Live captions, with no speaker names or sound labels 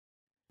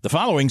The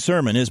following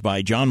sermon is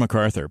by John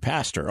MacArthur,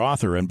 pastor,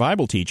 author, and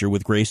Bible teacher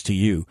with Grace to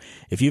You.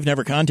 If you've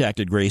never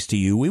contacted Grace to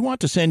You, we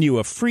want to send you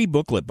a free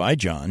booklet by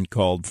John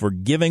called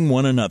Forgiving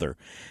One Another.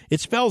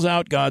 It spells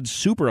out God's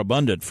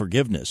superabundant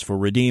forgiveness for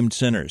redeemed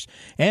sinners,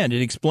 and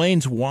it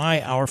explains why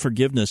our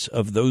forgiveness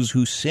of those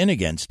who sin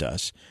against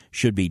us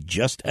should be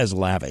just as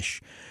lavish.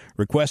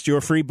 Request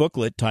your free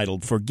booklet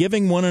titled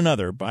Forgiving One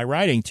Another by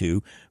writing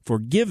to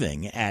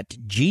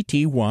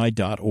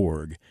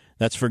forgiving@gty.org.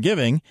 That's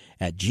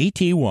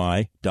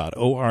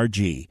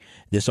forgiving@gty.org.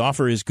 This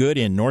offer is good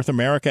in North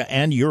America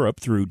and Europe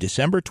through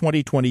December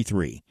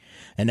 2023.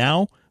 And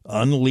now,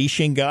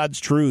 unleashing God's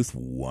truth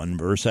one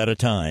verse at a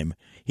time,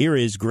 here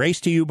is Grace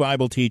to You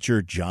Bible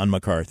teacher John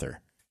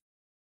MacArthur.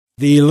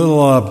 The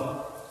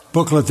little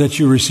booklet that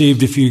you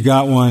received, if you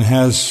got one,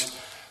 has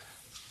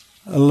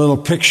a little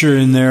picture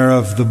in there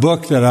of the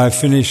book that I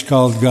finished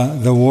called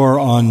The War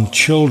on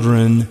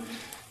Children,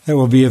 that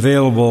will be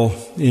available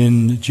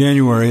in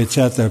January. It's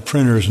at the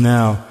printers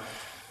now.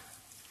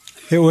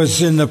 It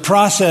was in the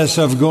process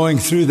of going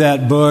through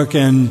that book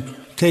and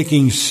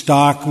taking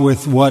stock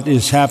with what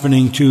is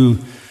happening to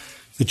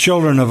the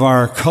children of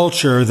our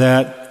culture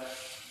that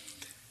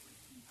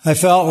I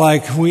felt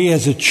like we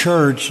as a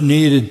church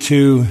needed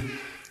to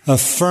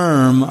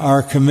affirm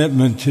our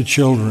commitment to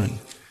children.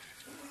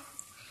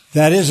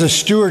 That is a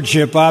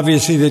stewardship,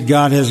 obviously, that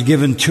God has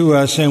given to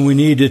us, and we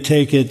need to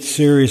take it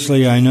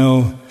seriously. I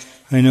know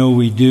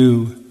we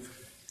do.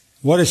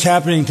 What is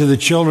happening to the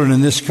children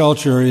in this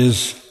culture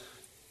is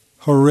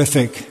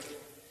horrific.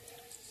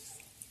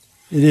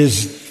 It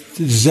is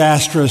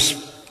disastrous,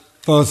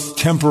 both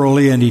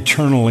temporally and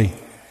eternally.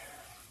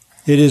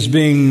 It is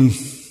being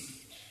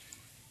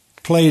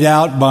played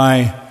out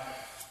by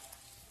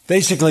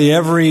basically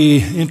every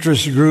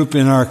interest group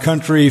in our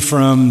country,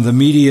 from the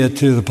media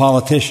to the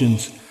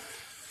politicians,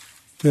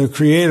 to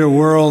create a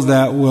world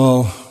that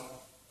will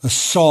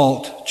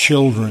assault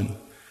children.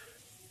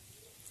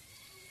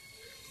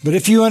 But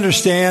if you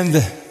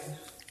understand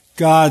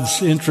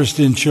God's interest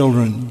in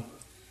children,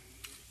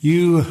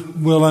 you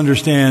will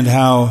understand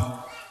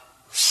how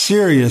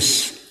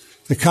serious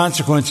the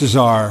consequences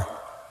are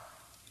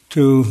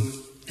to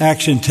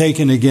action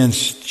taken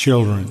against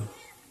children.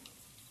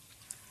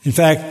 In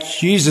fact,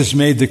 Jesus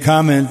made the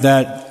comment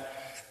that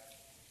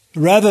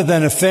rather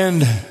than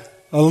offend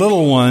a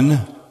little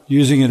one,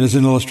 using it as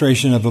an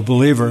illustration of a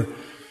believer,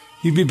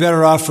 you'd be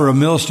better off for a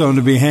millstone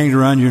to be hanged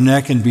around your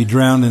neck and be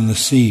drowned in the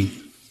sea.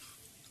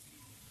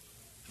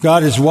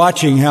 God is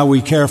watching how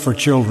we care for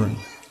children.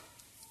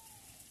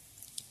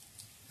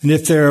 And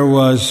if there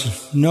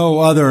was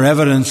no other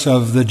evidence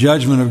of the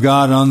judgment of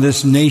God on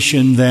this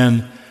nation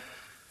than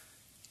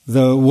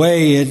the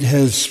way it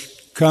has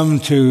come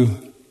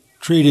to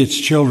treat its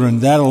children,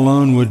 that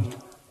alone would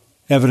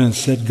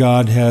evidence that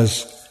God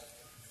has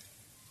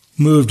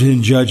moved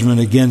in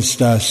judgment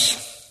against us.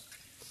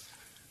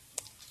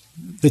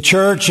 The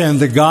church and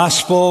the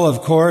gospel,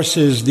 of course,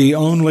 is the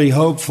only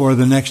hope for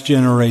the next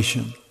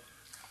generation.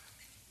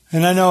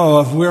 And I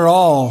know we're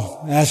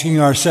all asking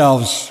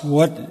ourselves,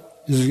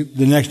 what is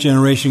the next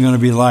generation going to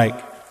be like?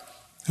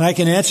 And I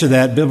can answer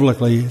that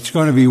biblically. It's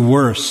going to be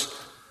worse.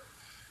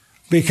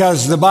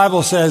 Because the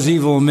Bible says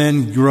evil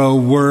men grow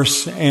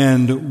worse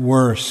and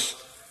worse.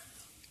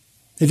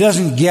 It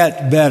doesn't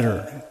get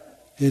better.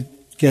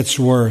 It gets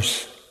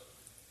worse.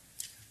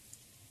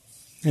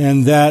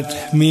 And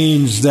that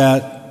means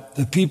that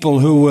the people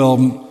who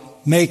will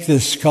make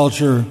this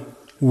culture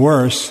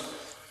worse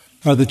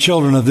are the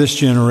children of this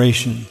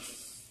generation.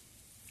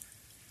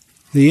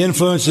 The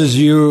influences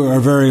you are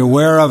very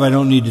aware of, I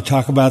don't need to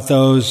talk about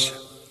those.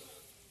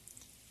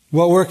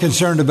 What we're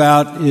concerned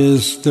about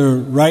is the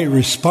right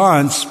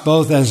response,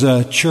 both as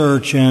a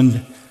church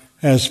and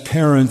as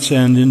parents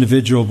and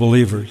individual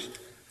believers.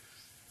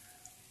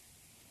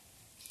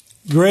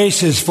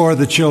 Grace is for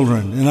the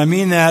children, and I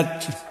mean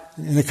that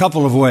in a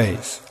couple of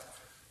ways.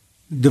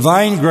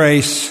 Divine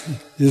grace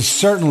is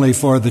certainly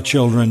for the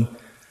children,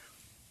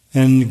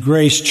 and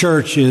Grace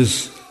Church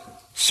is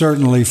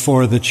certainly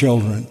for the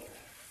children.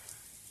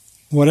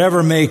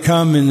 Whatever may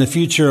come in the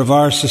future of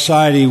our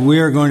society, we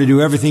are going to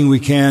do everything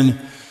we can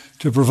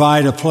to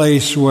provide a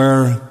place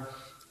where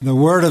the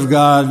Word of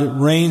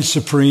God reigns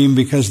supreme,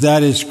 because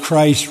that is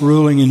Christ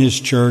ruling in His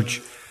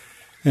church,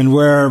 and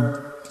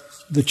where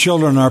the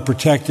children are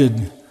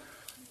protected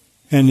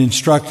and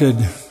instructed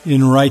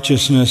in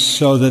righteousness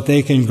so that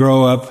they can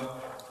grow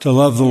up to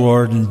love the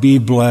Lord and be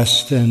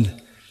blessed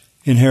and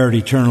inherit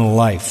eternal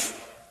life.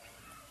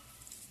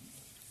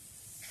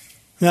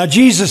 Now,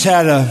 Jesus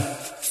had a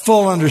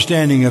full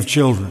understanding of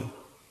children.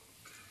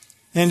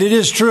 And it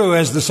is true,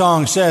 as the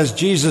song says,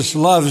 Jesus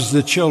loves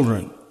the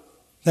children.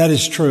 That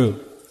is true.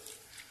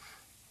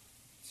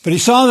 But He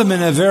saw them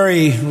in a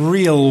very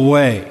real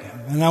way.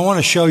 And I want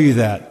to show you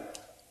that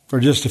for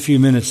just a few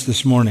minutes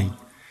this morning.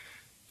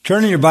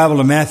 Turn in your Bible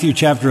to Matthew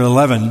chapter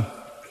 11.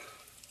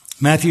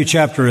 Matthew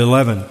chapter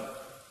 11.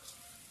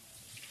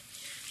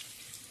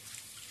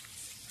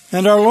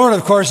 And our Lord,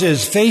 of course,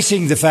 is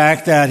facing the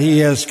fact that He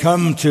has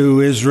come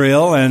to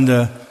Israel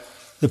and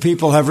the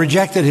people have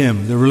rejected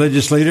him. The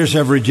religious leaders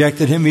have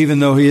rejected him, even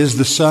though he is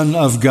the Son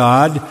of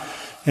God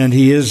and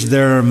he is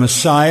their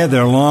Messiah,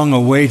 their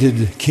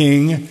long-awaited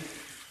King.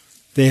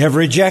 They have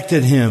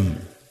rejected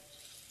him.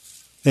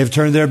 They've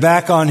turned their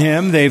back on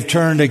him. They've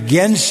turned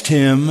against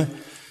him.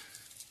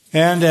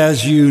 And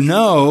as you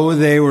know,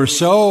 they were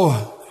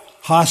so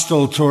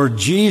hostile toward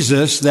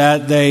Jesus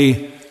that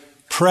they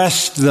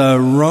pressed the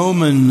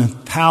Roman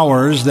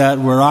powers that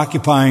were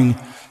occupying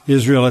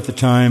Israel at the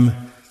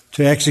time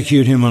to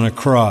execute him on a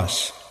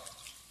cross.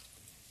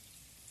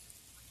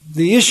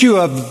 The issue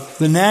of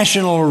the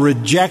national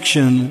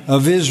rejection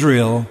of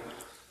Israel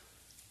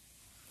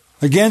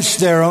against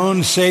their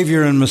own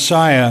Savior and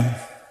Messiah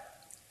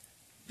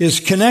is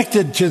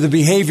connected to the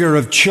behavior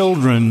of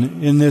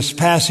children in this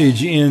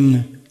passage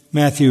in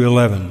Matthew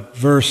 11,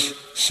 verse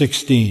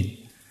 16.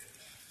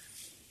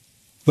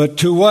 But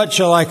to what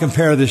shall I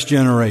compare this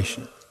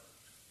generation?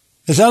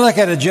 As I look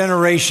at a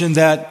generation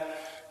that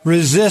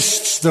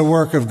resists the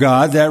work of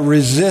God, that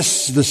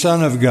resists the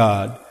Son of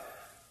God,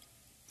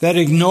 that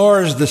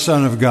ignores the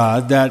Son of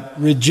God, that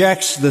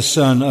rejects the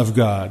Son of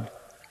God,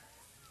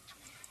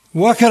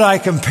 what could I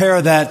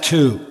compare that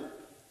to?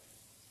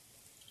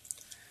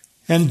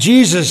 And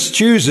Jesus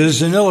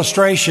chooses an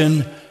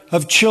illustration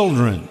of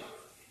children.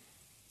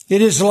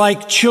 It is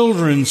like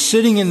children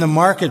sitting in the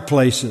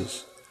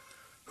marketplaces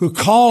who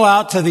call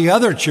out to the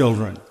other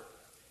children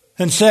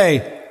and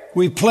say,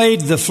 "We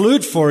played the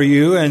flute for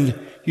you and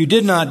you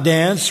did not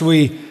dance.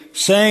 We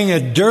sang a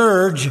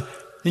dirge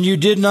and you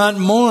did not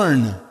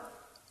mourn."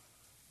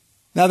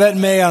 Now that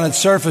may on its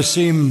surface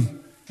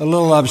seem a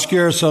little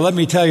obscure, so let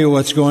me tell you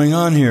what's going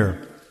on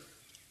here.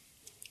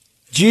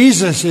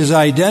 Jesus is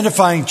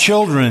identifying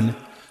children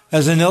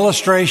as an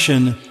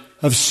illustration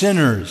of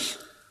sinners.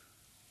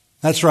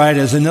 That's right,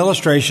 as an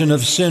illustration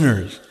of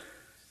sinners.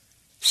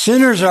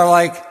 Sinners are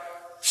like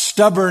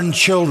stubborn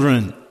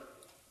children,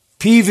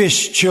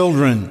 peevish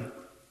children,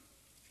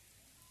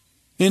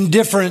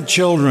 indifferent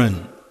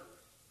children,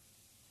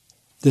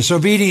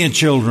 disobedient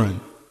children.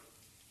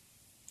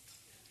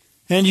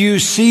 And you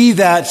see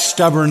that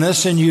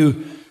stubbornness and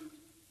you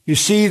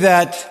see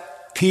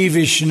that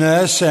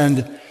peevishness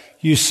and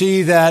you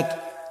see that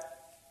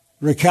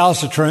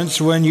recalcitrance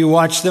when you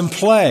watch them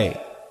play.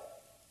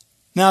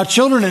 Now,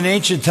 children in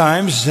ancient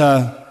times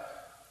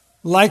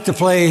like to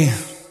play,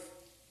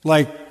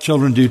 like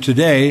children do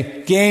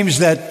today, games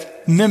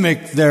that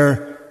mimic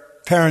their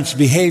parents'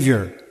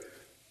 behavior.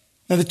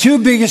 Now, the two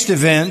biggest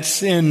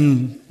events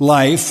in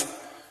life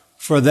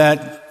for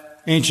that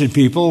ancient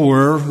people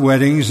were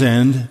weddings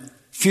and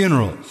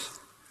funerals.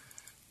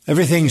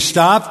 Everything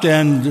stopped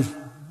and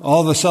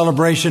all the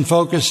celebration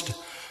focused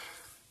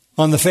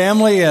on the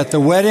family at the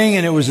wedding,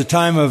 and it was a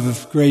time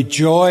of great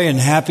joy and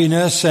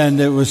happiness, and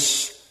it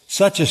was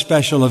such a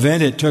special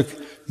event. It took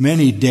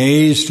many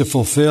days to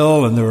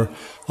fulfill, and there were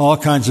all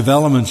kinds of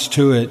elements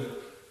to it.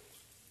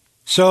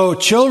 So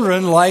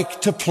children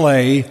like to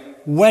play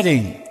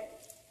wedding.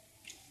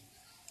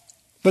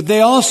 But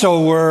they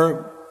also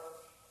were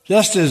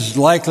just as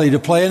likely to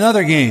play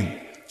another game,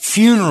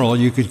 funeral,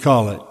 you could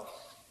call it.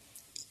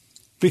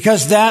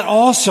 Because that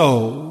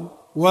also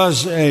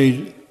was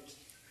a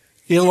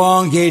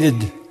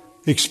elongated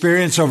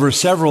experience over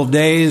several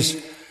days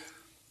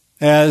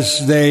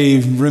as they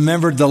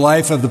remembered the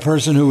life of the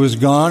person who was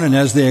gone and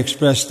as they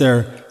expressed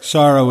their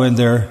sorrow and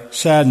their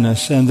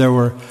sadness. And there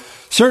were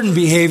certain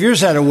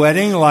behaviors at a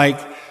wedding, like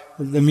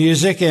the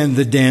music and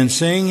the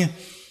dancing.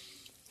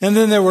 And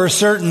then there were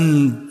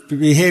certain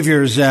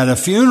behaviors at a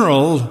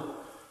funeral.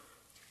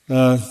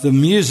 The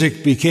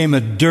music became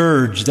a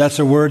dirge. That's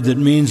a word that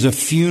means a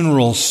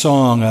funeral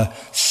song, a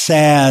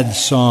sad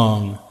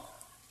song.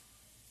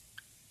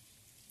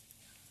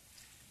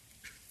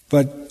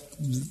 But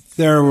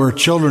there were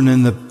children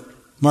in the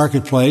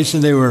marketplace,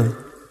 and they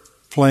were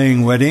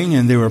playing wedding,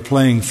 and they were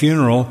playing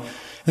funeral,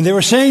 and they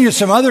were saying to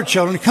some other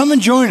children, "Come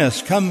and join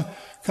us, come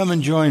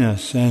and join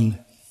us." And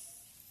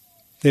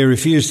they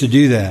refused to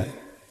do that.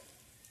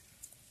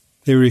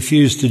 They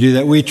refused to do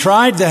that. "We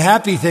tried the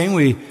happy thing.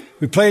 We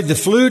played the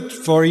flute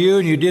for you,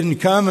 and you didn't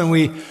come, and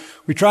we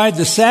tried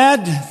the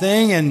sad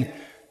thing, and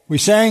we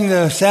sang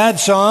the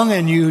sad song,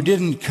 and you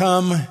didn't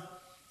come.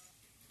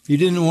 You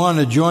didn't want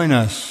to join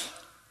us."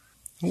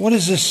 What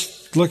is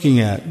this looking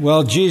at?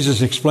 Well,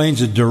 Jesus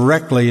explains it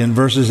directly in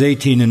verses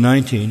 18 and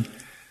 19.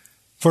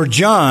 For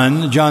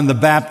John the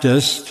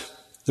Baptist,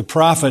 the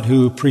prophet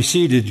who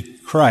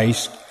preceded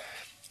Christ,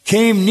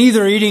 came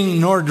neither eating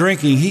nor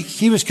drinking.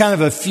 He was kind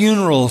of a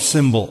funeral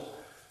symbol.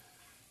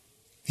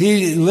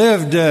 He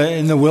lived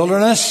in the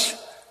wilderness.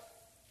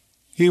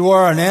 He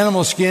wore an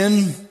animal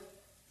skin.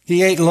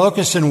 He ate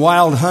locusts and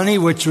wild honey,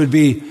 which would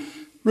be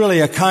really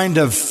a kind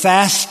of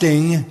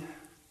fasting,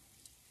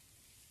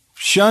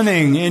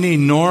 shunning any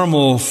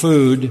normal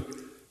food,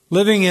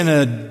 living in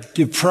a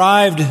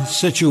deprived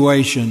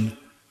situation,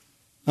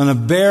 on a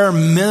bare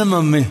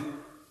minimum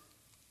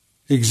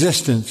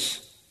existence.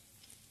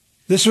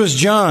 This was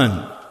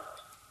John.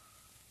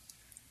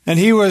 And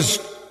he was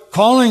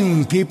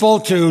calling people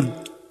to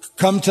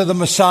come to the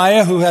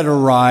Messiah who had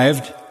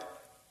arrived.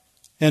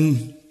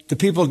 And the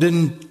people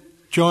didn't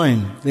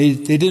join. They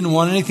didn't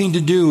want anything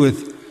to do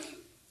with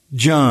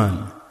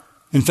John.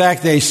 In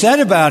fact, they said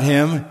about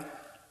him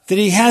that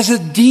he has a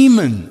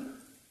demon.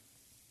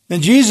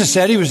 And Jesus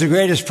said he was the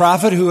greatest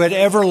prophet who had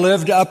ever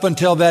lived up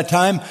until that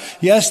time.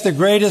 Yes, the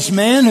greatest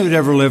man who'd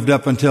ever lived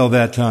up until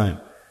that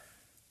time.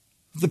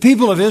 The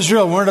people of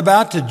Israel weren't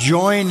about to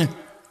join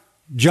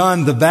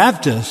John the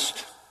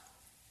Baptist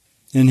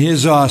in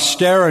his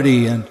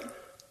austerity and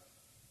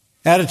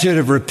attitude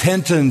of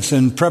repentance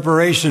and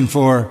preparation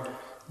for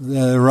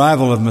the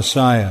arrival of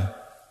Messiah.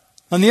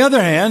 On the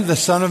other hand, the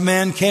Son of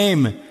Man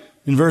came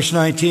in verse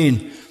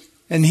 19,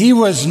 and he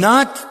was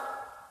not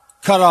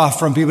cut off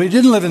from people. He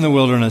didn't live in the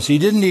wilderness. He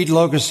didn't eat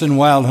locusts and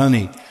wild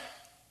honey.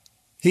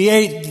 He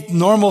ate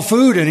normal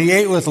food, and he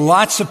ate with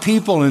lots of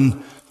people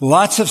in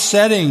lots of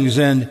settings,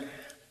 and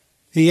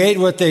he ate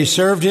what they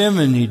served him,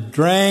 and he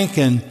drank,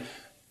 and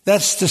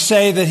that's to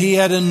say that he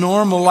had a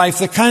normal life,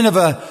 the kind of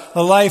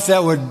a life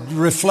that would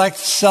reflect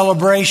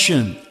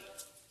celebration,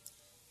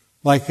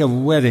 like a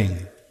wedding.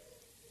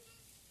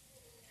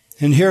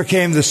 And here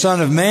came the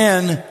Son of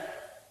Man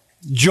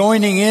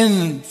joining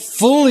in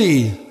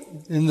fully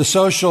in the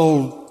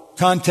social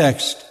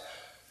context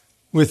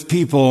with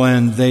people,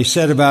 and they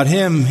said about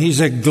him, he's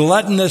a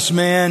gluttonous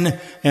man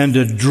and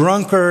a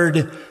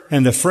drunkard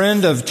and a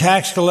friend of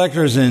tax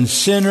collectors and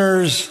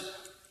sinners.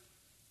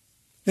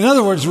 In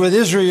other words, with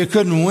Israel, you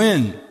couldn't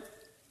win.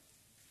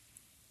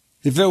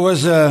 If it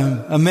was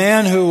a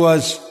man who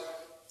was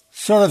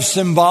sort of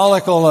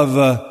symbolical of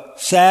a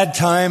sad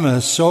time,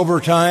 a sober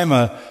time,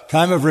 a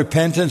time of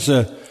repentance,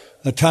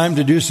 a time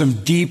to do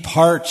some deep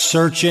heart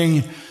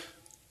searching,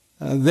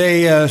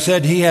 they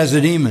said he has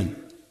a demon.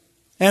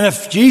 And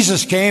if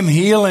Jesus came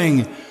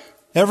healing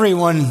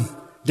everyone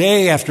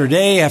day after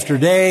day after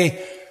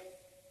day,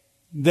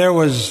 there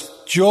was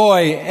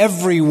joy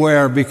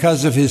everywhere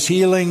because of his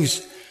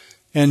healings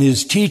and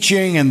his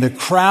teaching, and the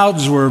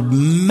crowds were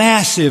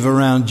massive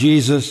around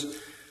Jesus.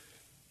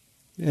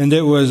 And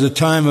it was a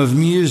time of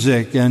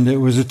music, and it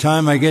was a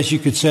time, I guess you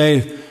could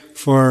say,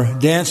 for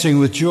dancing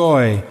with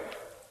joy.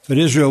 But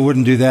Israel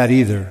wouldn't do that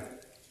either.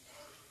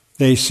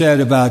 They said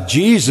about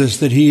Jesus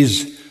that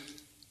he's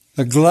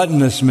a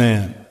gluttonous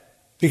man.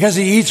 Because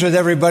he eats with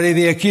everybody,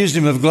 they accused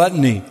him of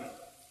gluttony.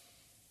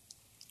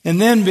 And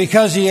then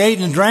because he ate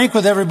and drank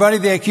with everybody,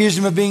 they accused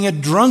him of being a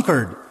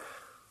drunkard.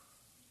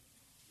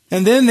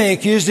 And then they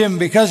accused him,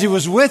 because he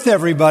was with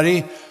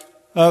everybody,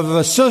 of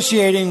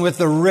associating with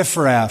the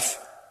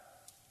riffraff.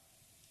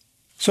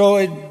 So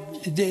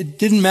it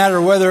didn't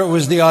matter whether it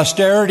was the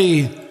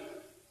austerity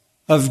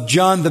of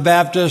John the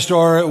Baptist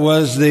or it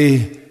was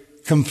the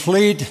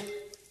complete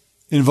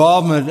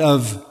involvement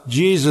of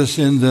Jesus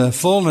in the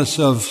fullness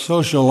of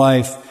social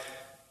life.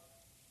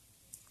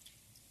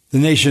 The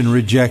nation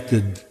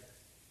rejected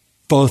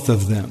both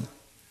of them.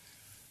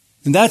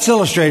 And that's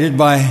illustrated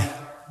by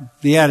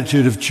the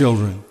attitude of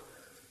children.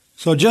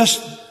 So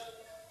just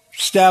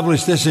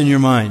establish this in your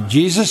mind.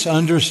 Jesus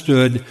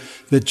understood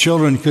that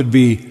children could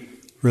be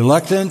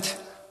reluctant,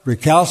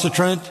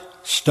 recalcitrant,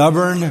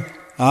 stubborn,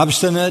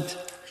 obstinate,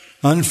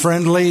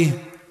 unfriendly.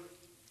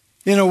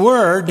 In a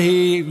word,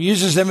 he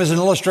uses them as an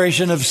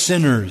illustration of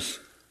sinners.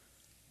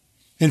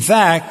 In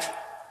fact,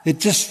 it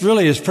just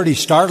really is pretty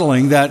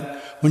startling that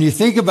when you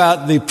think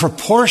about the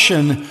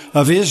proportion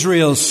of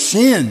Israel's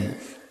sin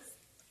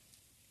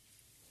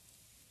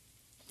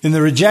in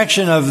the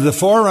rejection of the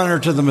forerunner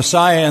to the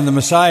Messiah and the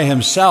Messiah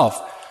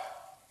himself,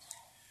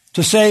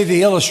 to say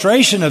the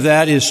illustration of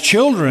that is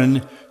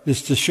children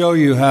is to show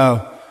you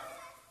how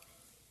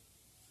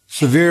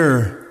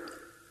severe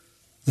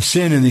the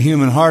sin in the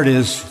human heart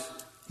is,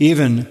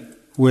 even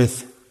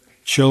with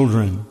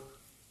children.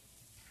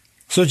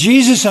 So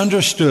Jesus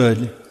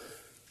understood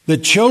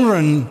that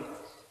children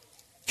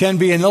can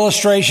be an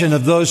illustration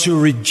of those who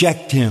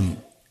reject him.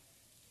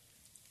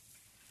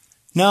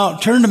 Now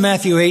turn to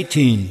Matthew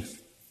 18,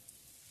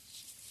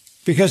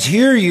 because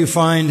here you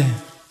find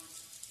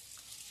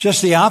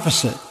just the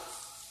opposite.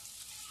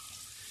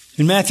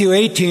 In Matthew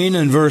 18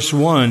 and verse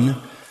 1,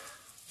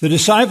 the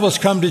disciples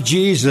come to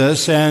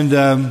Jesus and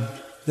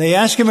they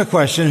ask him a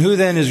question: who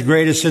then is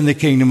greatest in the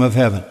kingdom of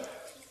heaven?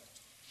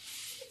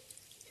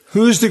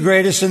 Who's the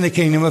greatest in the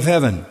kingdom of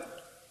heaven?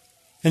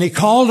 And he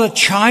called a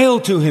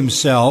child to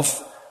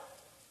himself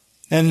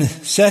and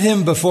set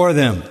him before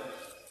them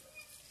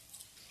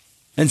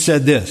and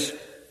said this: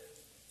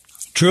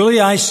 truly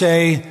I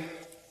say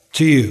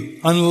to you,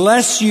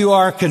 unless you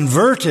are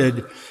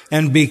converted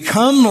and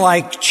become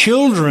like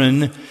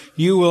children,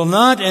 you will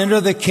not enter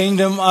the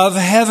kingdom of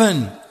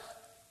heaven.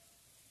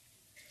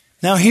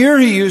 Now here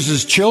he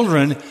uses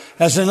children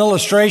as an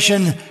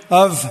illustration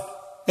of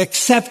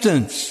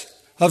acceptance,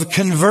 of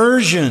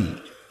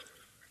conversion.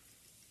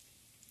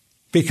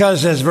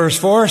 Because as verse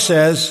 4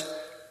 says,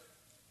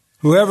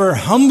 whoever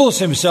humbles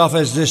himself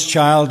as this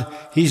child,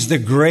 he's the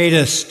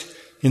greatest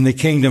in the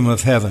kingdom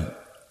of heaven.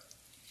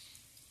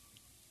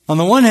 On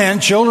the one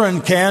hand,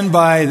 children can,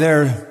 by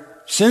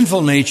their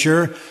sinful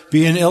nature,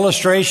 be an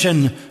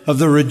illustration of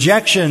the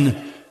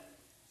rejection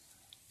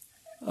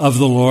of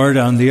the Lord.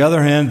 On the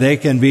other hand, they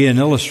can be an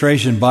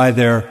illustration by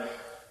their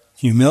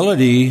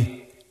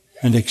humility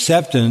and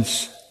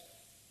acceptance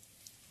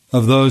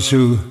of those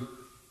who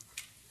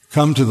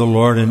come to the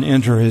Lord and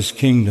enter His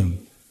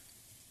kingdom.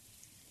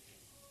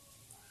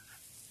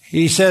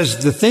 He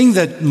says the thing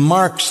that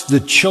marks the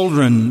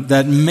children,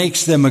 that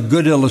makes them a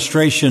good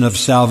illustration of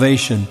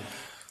salvation,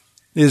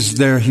 is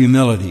their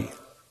humility.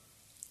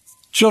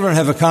 Children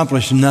have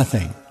accomplished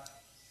nothing.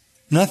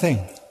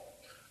 Nothing.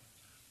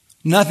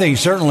 Nothing,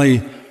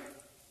 certainly,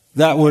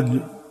 that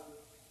would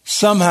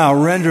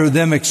somehow render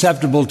them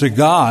acceptable to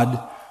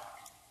God.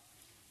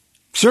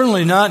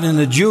 Certainly not in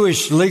the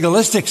Jewish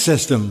legalistic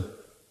system.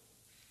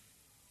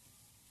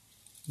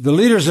 The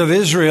leaders of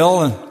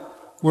Israel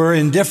were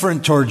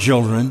indifferent toward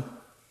children.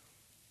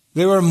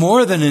 They were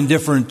more than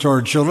indifferent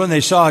toward children.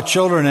 They saw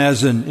children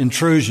as an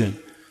intrusion.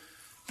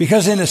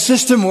 Because in a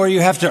system where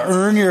you have to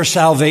earn your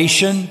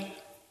salvation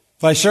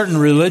by certain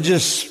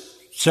religious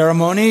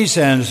ceremonies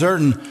and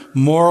certain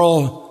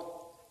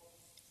moral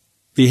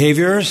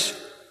behaviors,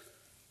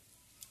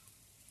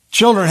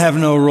 children have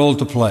no role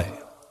to play.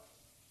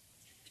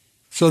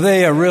 So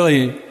they are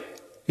really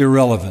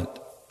irrelevant.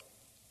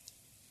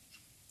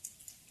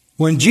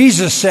 When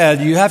Jesus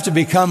said, you have to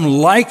become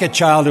like a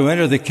child to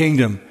enter the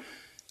kingdom,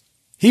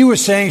 He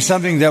was saying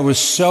something that was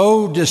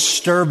so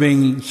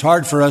disturbing, it's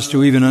hard for us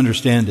to even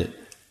understand it.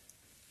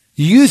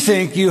 You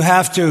think you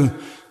have to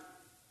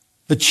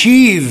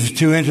achieve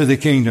to enter the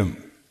kingdom.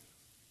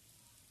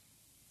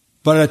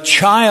 But a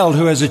child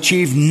who has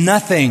achieved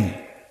nothing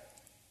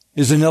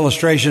is an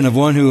illustration of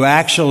one who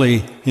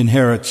actually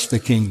inherits the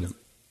kingdom.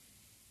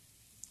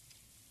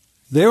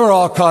 They were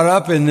all caught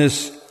up in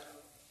this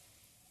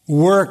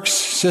works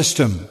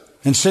system.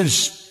 And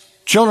since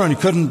children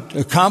couldn't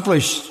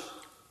accomplish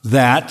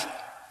that,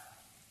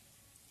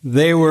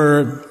 they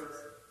were,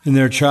 in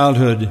their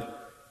childhood,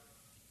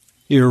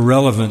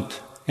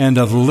 irrelevant and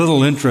of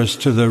little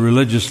interest to the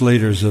religious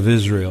leaders of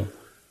Israel.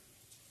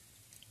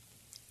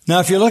 Now,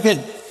 if you look at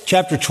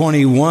chapter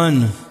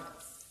 21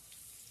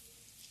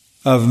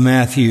 of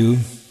Matthew,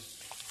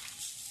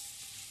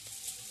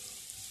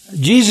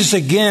 Jesus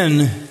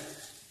again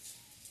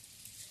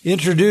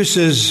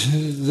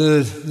introduces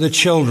the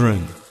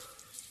children.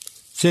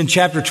 It's in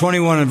chapter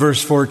 21 and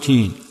verse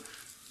 14.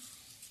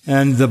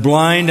 And the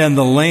blind and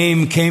the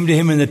lame came to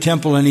Him in the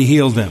temple and He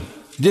healed them.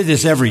 He did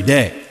this every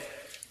day.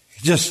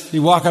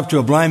 You walk up to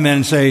a blind man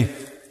and say,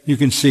 you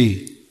can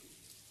see.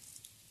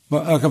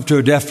 Walk up to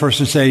a deaf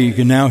person and say, you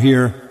can now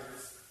hear.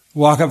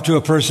 Walk up to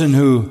a person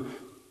who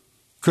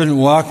couldn't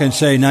walk and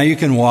say, now you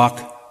can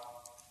walk.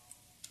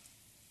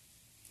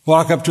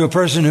 Walk up to a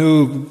person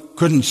who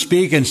couldn't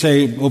speak and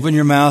say, open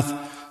your mouth,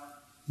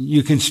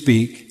 you can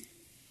speak.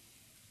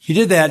 He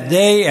did that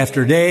day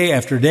after day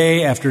after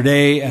day after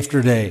day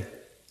after day.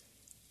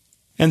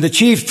 And the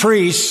chief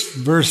priests,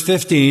 verse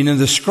 15, and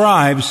the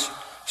scribes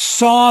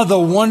saw the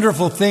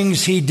wonderful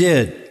things He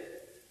did.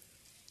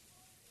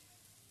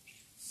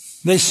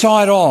 They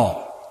saw it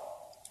all.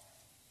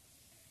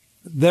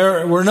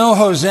 There were no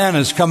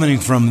hosannas coming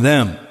from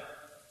them,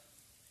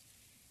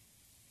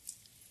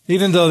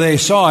 even though they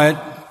saw it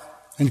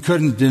and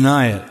couldn't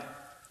deny it.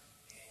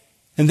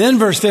 And then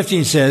verse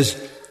 15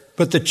 says,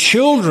 but the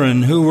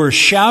children who were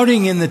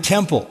shouting in the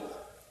temple,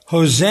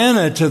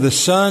 Hosanna to the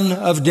Son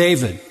of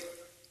David.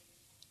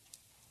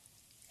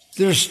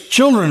 There's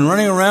children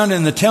running around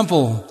in the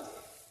temple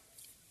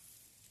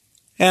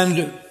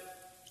and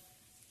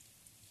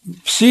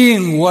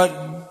seeing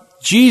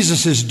what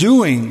Jesus is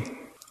doing,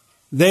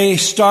 they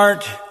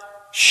start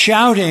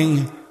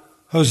shouting,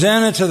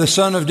 Hosanna to the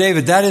Son of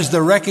David. That is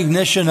the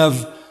recognition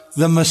of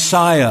the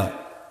Messiah.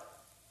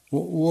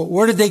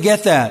 Where did they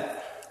get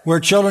that? Where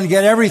children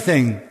get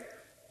everything.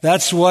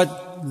 That's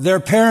what their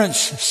parents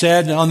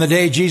said on the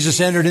day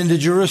Jesus entered into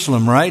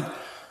Jerusalem, right?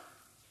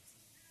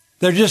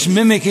 They're just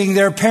mimicking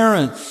their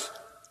parents.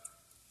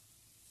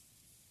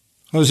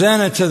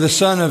 Hosanna to the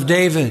Son of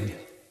David.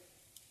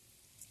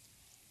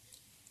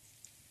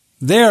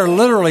 They are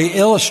literally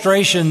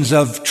illustrations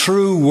of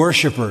true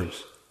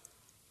worshipers.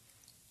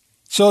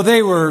 So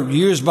they were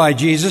used by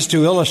Jesus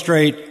to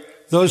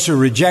illustrate those who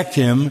reject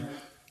Him,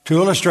 to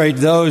illustrate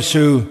those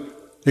who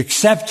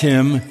accept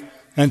Him,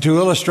 and to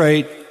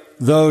illustrate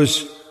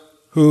those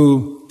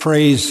who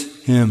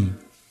praise Him.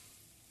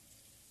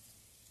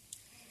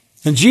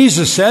 And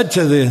Jesus said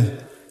to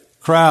the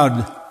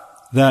crowd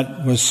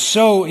that was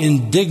so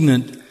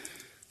indignant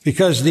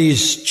because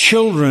these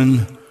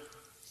children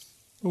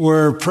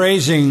were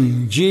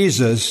praising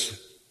Jesus,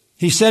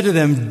 He said to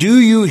them, do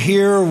you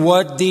hear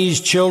what these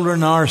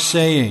children are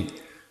saying?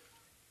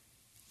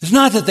 It's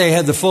not that they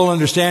had the full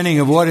understanding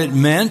of what it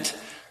meant,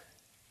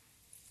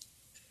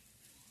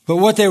 but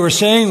what they were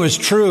saying was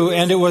true,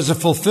 and it was a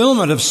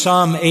fulfillment of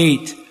Psalm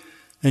 8.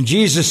 And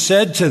Jesus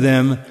said to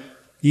them,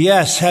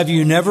 yes, have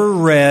you never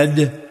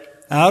read,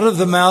 out of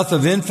the mouth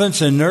of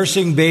infants and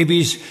nursing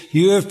babies,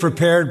 you have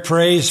prepared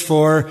praise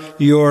for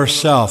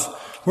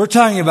yourself. We're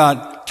talking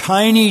about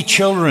tiny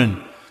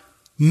children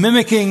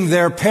mimicking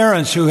their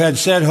parents who had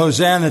said,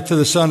 Hosanna to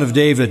the Son of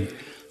David.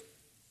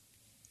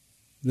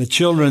 The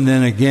children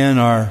then again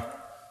are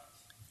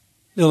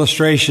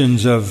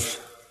illustrations of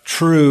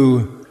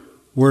true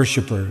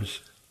worshipers.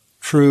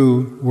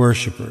 True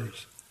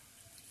worshipers.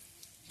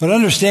 But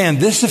understand,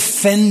 this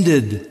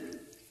offended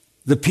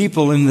the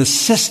people in the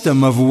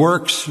system of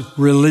works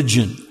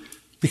religion,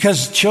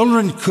 because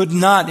children could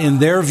not, in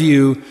their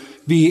view,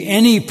 be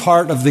any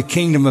part of the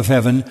kingdom of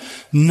heaven.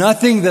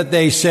 Nothing that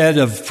they said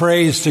of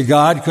praise to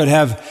God could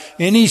have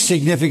any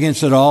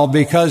significance at all,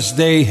 because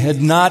they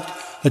had not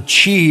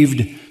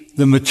achieved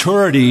the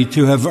maturity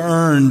to have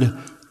earned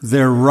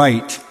their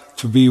right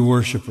to be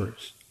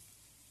worshipers.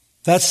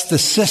 That's the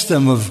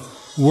system of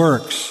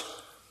works.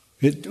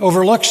 It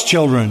overlooks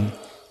children.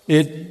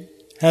 It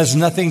has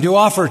nothing to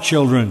offer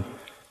children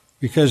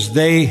because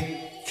they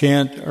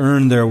can't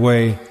earn their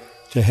way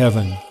to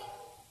heaven.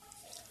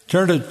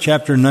 Turn to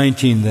chapter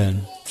 19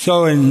 then.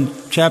 So in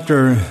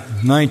chapter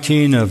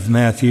 19 of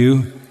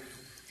Matthew,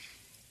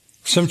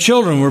 some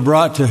children were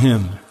brought to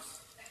him.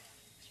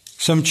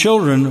 Some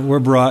children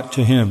were brought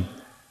to him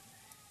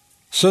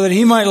so that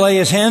he might lay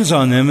his hands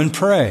on them and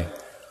pray.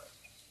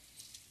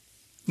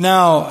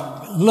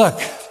 Now, look,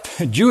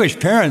 Jewish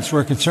parents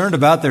were concerned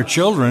about their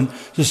children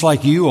just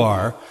like you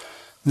are.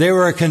 They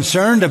were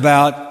concerned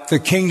about the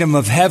kingdom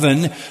of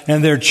heaven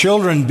and their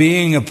children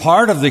being a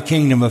part of the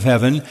kingdom of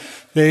heaven.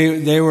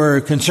 They were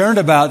concerned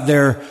about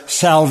their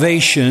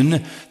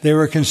salvation. They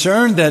were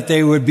concerned that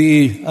they would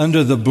be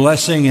under the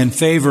blessing and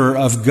favor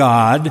of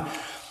God.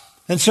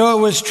 And so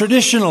it was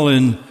traditional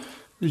in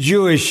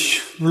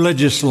Jewish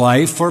religious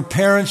life for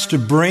parents to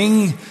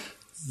bring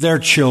their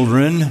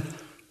children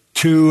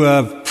to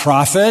a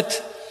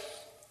prophet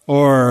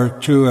or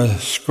to a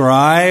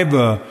scribe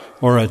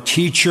or a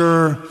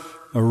teacher,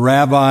 a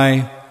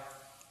rabbi,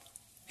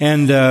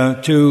 and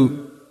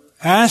to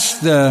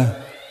ask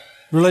the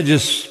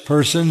religious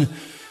person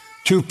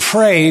to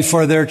pray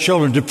for their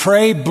children, to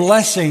pray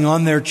blessing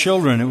on their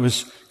children. It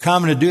was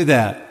common to do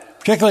that,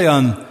 particularly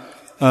on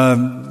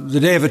the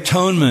Day of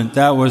Atonement.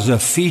 That was a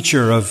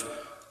feature of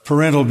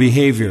parental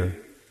behavior.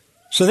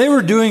 So they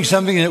were doing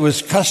something that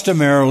was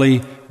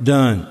customarily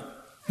done.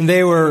 And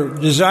they were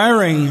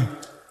desiring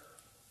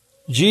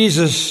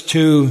Jesus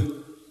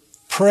to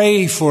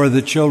pray for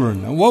the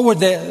children. What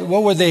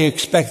would they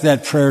expect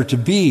that prayer to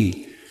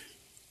be?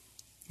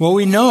 Well,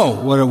 we know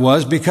what it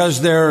was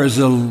because there is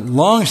a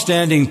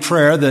long-standing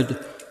prayer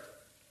that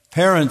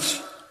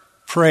parents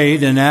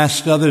prayed and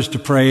asked others to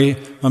pray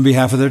on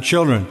behalf of their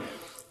children.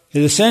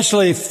 It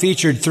essentially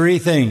featured three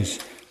things.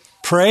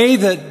 Pray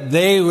that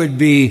they would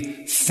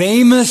be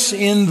famous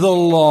in the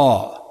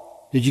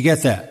law. Did you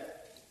get that?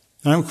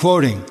 And I'm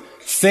quoting,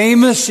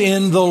 famous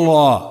in the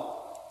law.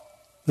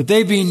 That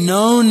they be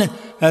known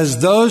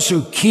as those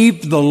who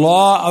keep the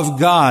law of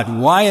God.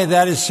 Why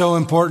that is so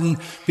important?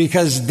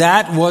 Because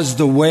that was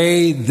the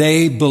way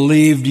they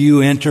believed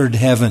you entered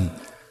heaven.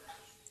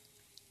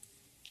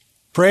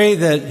 Pray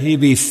that he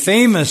be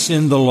famous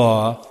in the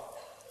law.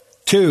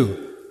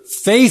 2,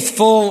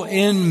 faithful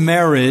in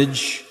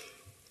marriage.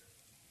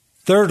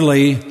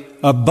 Thirdly,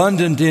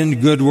 abundant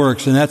in good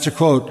works. And that's a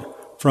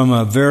quote from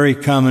a very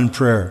common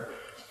prayer.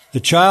 The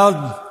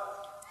child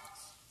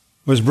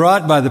was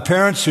brought by the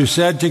parents who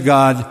said to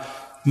God,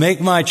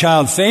 make my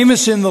child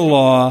famous in the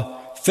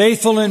law,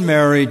 faithful in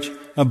marriage,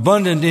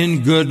 abundant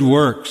in good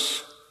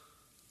works.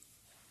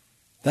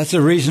 That's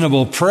a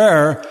reasonable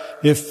prayer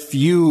if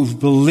you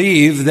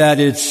believe that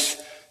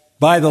it's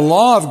by the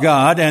law of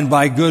God and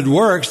by good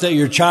works that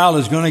your child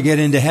is going to get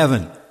into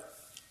heaven.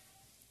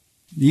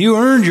 You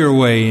earned your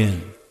way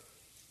in.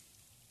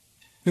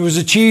 It was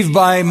achieved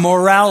by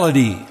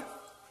morality,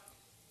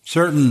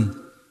 certain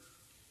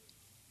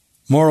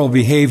moral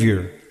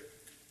behavior.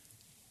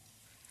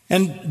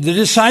 And the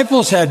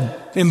disciples had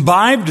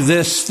imbibed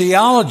this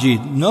theology.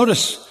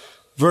 Notice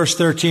verse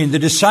 13. The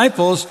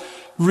disciples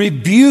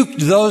rebuked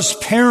those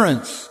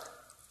parents.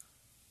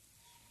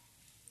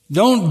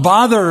 Don't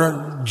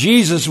bother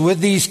Jesus with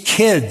these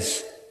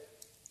kids.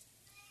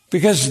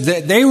 Because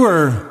they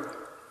were,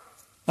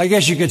 I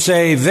guess you could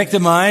say,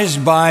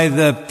 victimized by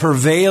the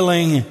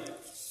prevailing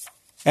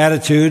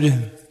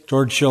attitude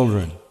toward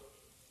children.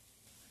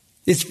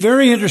 It's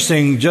very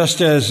interesting,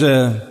 just as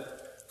a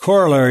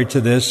corollary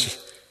to this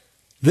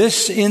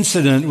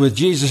incident with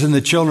Jesus and the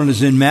children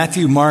is in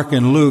Matthew, Mark,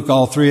 and Luke.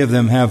 All three of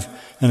them have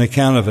an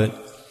account of it.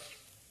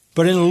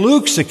 But in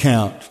Luke's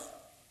account,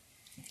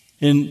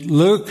 in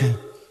Luke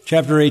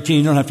chapter 18,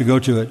 you don't have to go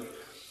to it,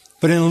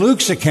 but in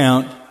Luke's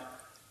account,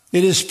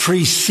 it is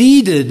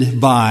preceded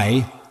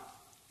by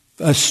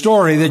a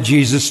story that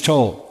Jesus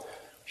told.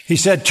 He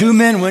said 2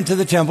 men went to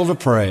the temple to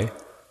pray.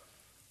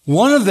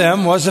 One of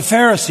them was a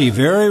Pharisee,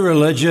 very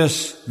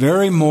religious,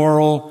 very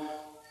moral,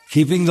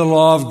 keeping the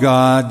law of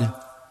God.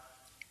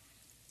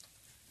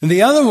 And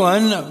the other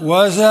one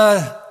was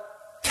a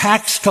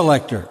tax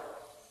collector.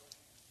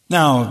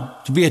 Now,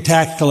 to be a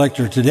tax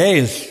collector today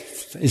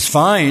is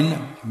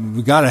fine.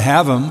 We've got to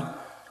have them.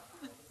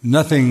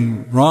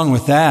 Nothing wrong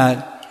with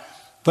that.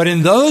 But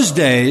in those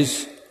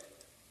days,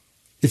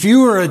 if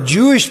you were a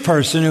Jewish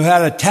person who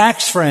had a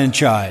tax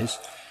franchise,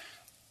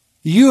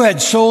 You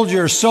had sold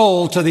your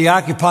soul to the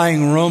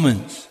occupying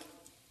Romans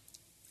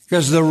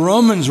because the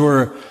Romans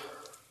were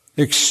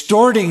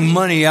extorting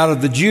money out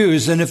of the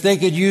Jews, and if they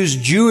could use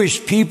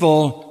Jewish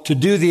people to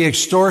do the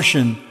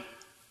extortion,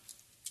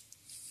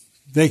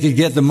 they could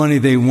get the money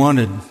they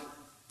wanted.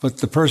 But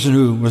the person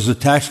who was a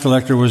tax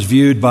collector was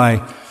viewed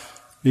by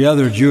the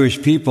other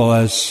Jewish people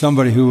as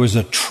somebody who was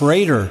a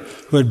traitor,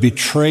 who had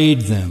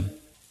betrayed them.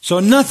 So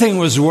nothing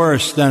was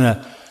worse than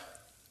a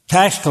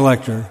tax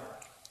collector,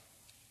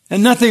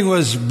 and nothing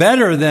was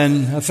better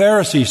than a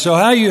Pharisee. So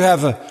how you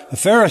have a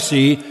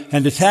Pharisee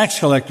and a tax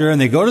collector, and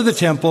they go to the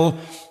temple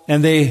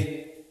and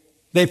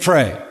they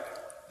pray.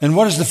 And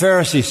what does the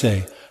Pharisee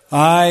say?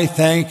 I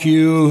thank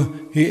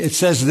you. It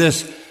says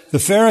this, the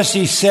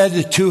Pharisee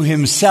said to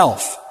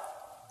himself.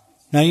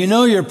 Now you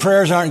know your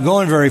prayers aren't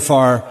going very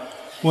far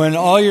when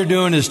all you're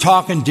doing is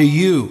talking to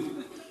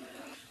you.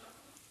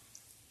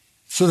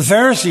 So the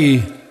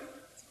Pharisee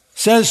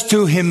says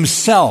to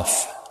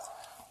himself,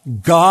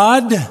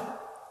 God,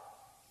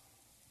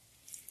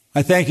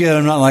 I thank you that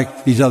I'm not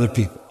like these other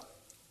people.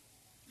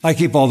 I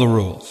keep all the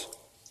rules.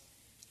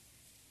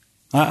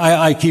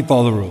 I keep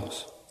all the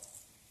rules.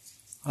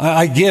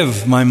 I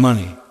give my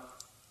money.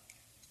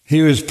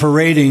 He was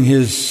parading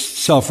his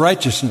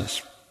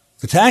self-righteousness.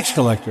 The tax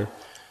collector,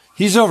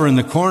 he's over in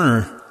the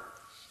corner.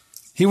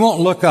 He won't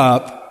look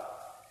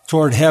up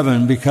toward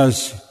heaven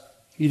because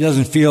he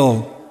doesn't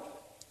feel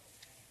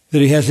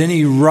that he has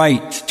any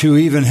right to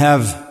even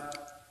have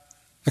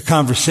a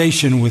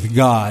conversation with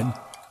God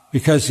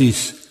because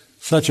he's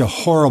such a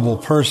horrible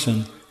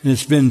person. And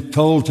it's been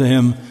told to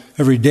him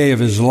every day of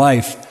his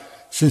life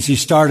since he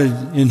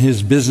started in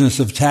his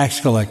business of tax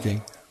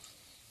collecting.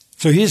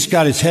 So he's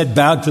got his head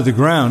bowed to the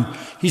ground.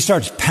 He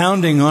starts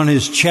pounding on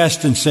his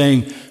chest and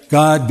saying,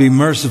 God, be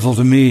merciful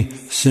to me,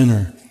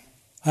 sinner.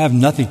 I have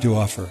nothing to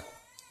offer.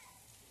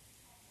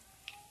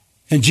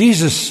 And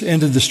Jesus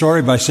ended the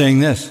story by saying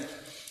this.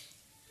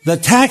 The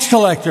tax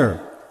collector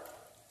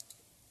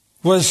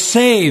was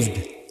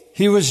saved.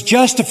 He was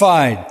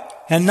justified,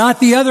 and not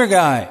the other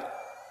guy.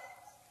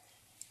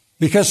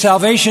 Because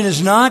salvation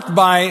is not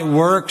by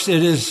works,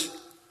 it is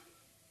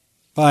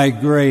by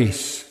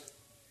grace.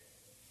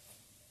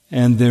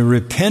 And the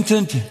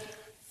repentant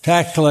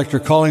tax collector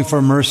calling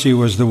for mercy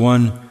was the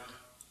one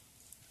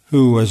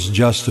who was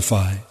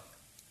justified.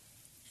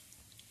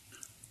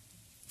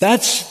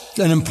 That's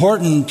an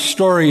important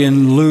story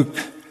in Luke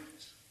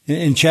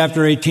in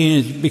chapter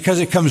 18 because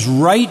it comes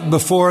right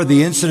before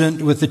the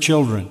incident with the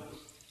children.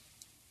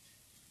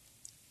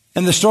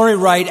 And the story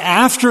right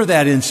after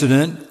that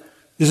incident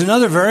is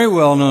another very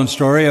well-known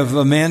story of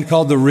a man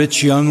called the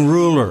rich young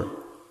ruler.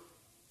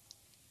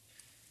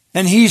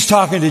 And he's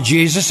talking to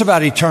Jesus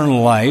about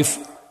eternal life.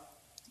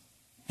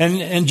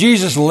 And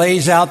Jesus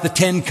lays out the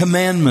 10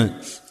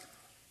 Commandments.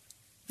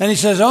 And he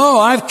says,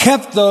 I've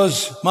kept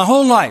those my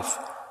whole life.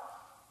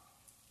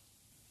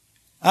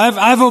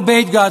 I've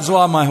obeyed God's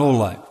law my whole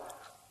life.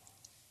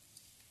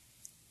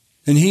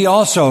 And he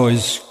also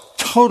is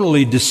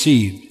totally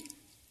deceived.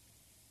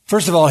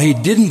 First of all, he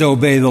didn't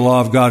obey the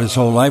law of God his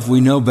whole life.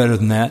 We know better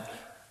than that.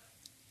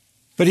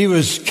 But he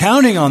was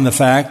counting on the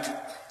fact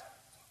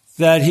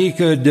that he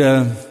could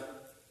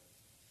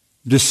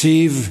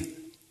deceive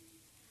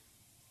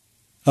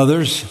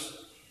others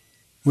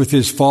with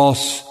his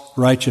false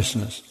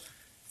righteousness.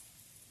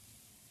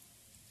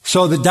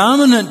 So the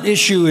dominant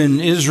issue in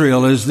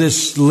Israel is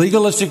this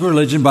legalistic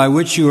religion by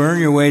which you earn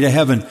your way to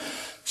heaven.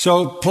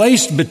 So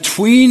placed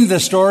between the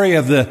story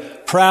of the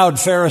proud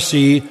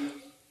Pharisee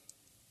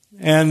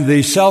and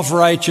the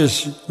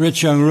self-righteous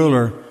rich young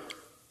ruler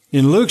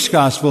in Luke's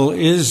gospel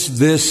is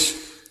this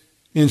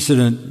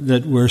incident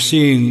that we're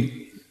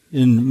seeing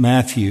in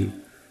Matthew.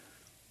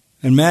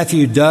 And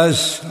Matthew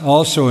does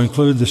also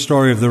include the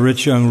story of the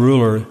rich young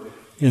ruler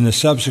in the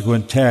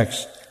subsequent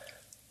text.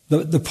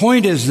 The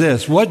point is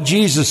this, what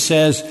Jesus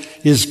says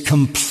is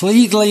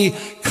completely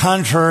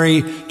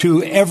contrary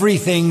to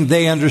everything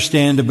they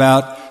understand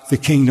about the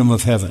kingdom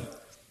of heaven.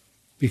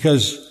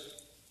 Because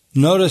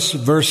notice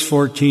verse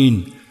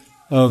 14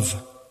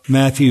 of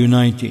Matthew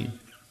 19.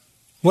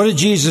 What did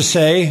Jesus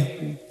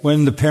say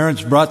when the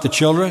parents brought the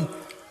children?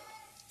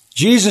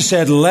 Jesus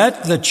said,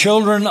 let the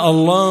children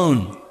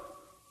alone.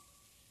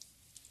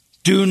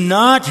 Do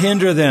not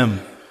hinder them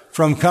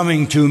from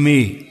coming to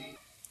me.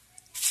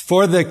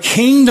 For the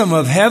kingdom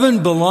of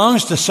heaven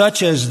belongs to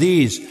such as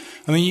these.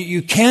 I mean,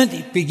 you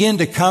can't begin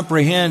to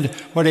comprehend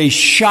what a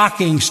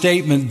shocking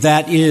statement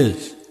that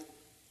is.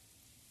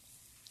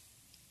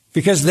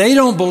 Because they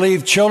don't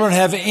believe children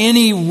have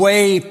any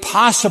way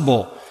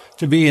possible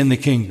to be in the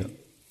kingdom.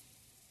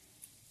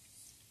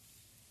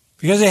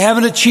 Because they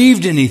haven't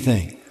achieved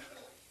anything.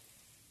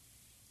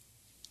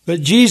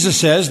 But Jesus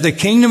says the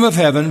kingdom of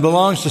heaven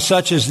belongs to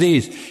such as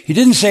these. He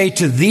didn't say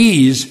to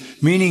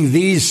these, meaning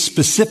these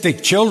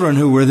specific children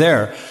who were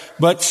there,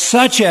 but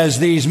such as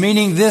these,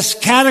 meaning this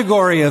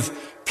category of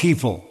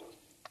people.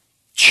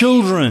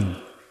 Children.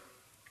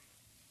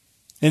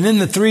 And in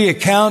the three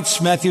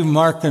accounts, Matthew,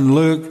 Mark, and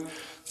Luke,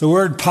 the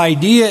word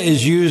paideia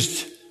is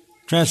used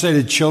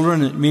Translated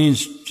children, it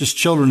means just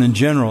children in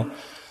general.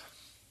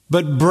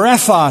 But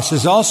brephos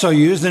is also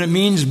used, and it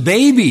means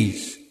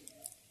babies,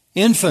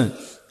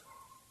 infants.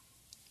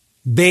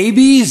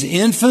 Babies,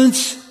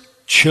 infants,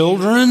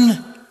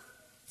 children.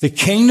 The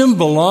kingdom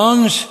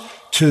belongs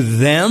to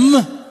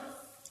them.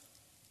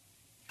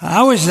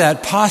 How is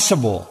that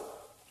possible?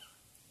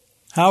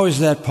 How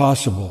is that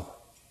possible?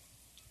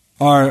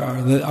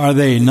 Are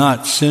they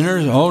not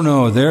sinners? Oh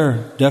no,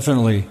 they're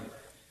definitely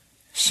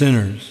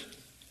sinners.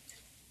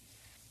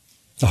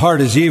 The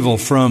heart is evil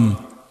from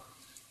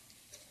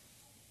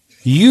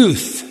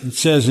youth, it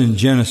says in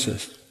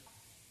Genesis.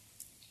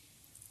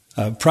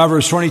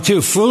 Proverbs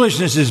 22,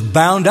 foolishness is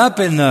bound up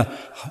in the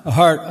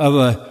heart of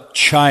a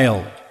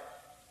child.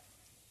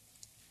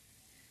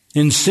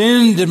 In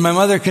sin did my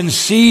mother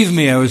conceive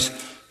me. I was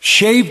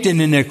shaped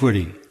in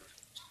iniquity.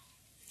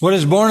 What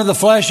is born of the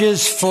flesh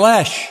is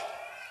flesh,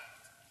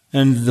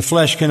 and the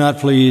flesh cannot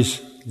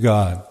please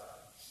God.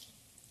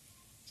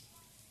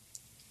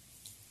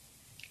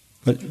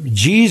 But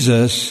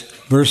Jesus,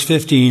 verse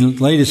 15,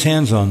 laid his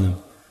hands on them.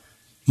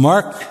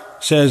 Mark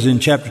says in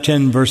chapter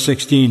 10, verse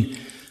 16,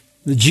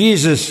 that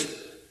Jesus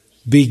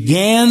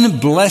began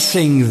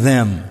blessing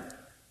them,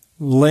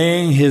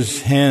 laying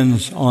his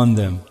hands on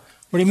them.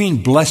 What do you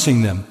mean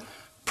blessing them?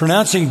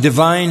 Pronouncing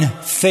divine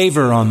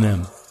favor on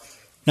them.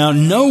 Now,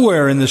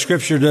 nowhere in the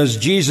Scripture does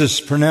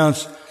Jesus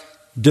pronounce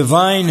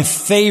divine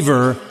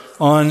favor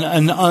on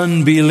an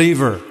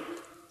unbeliever.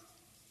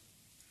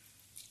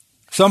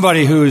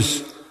 Somebody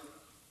who's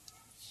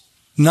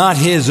not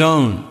his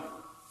own.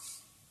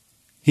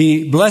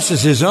 He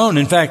blesses his own.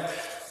 In fact,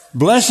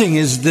 blessing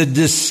is the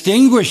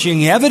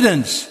distinguishing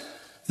evidence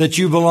that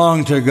you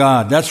belong to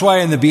God. That's why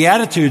in the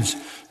Beatitudes,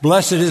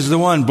 blessed is the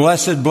one,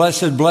 blessed,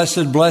 blessed,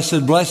 blessed,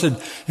 blessed, blessed.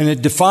 And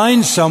it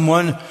defines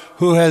someone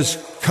who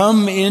has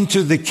come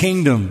into the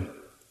kingdom.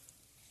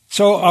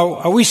 So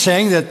are we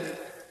saying that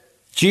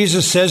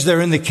Jesus says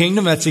they're in the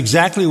kingdom? That's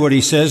exactly what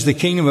he says. The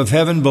kingdom of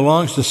heaven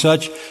belongs to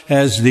such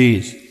as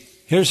these.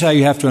 Here's how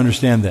you have to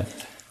understand that.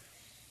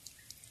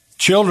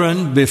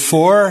 Children,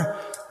 before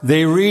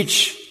they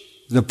reach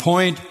the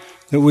point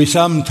that we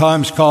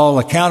sometimes call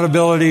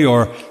accountability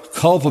or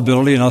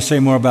culpability, and I'll say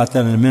more about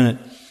that in a minute.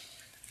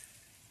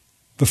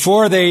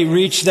 Before they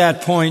reach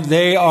that point,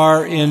 they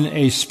are in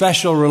a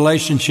special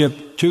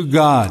relationship to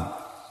God.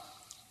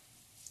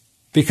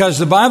 Because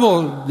the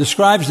Bible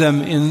describes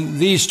them in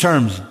these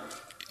terms.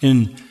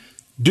 In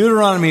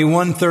Deuteronomy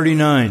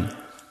 1:39,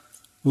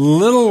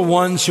 little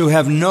ones who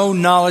have no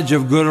knowledge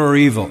of good or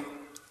evil.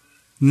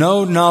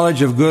 No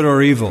knowledge of good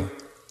or evil.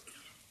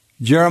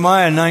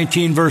 Jeremiah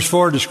 19 verse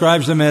 4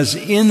 describes them as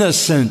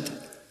innocent.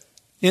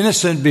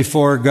 Innocent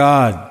before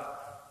God.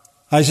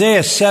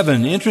 Isaiah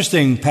 7,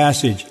 interesting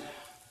passage,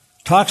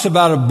 talks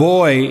about a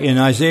boy in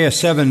Isaiah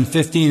 7,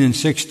 15 and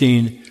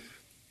 16,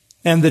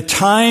 and the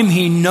time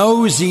he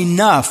knows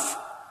enough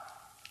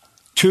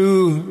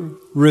to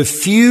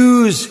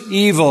refuse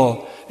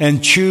evil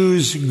and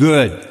choose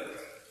good.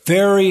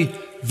 Very,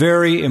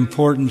 very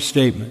important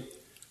statement.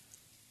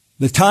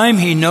 The time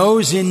he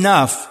knows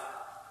enough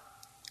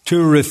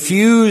to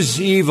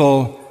refuse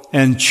evil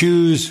and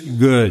choose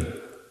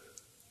good.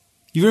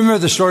 You remember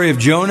the story of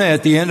Jonah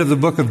at the end of the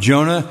book of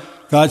Jonah?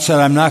 God said,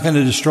 I'm not going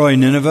to destroy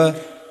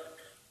Nineveh.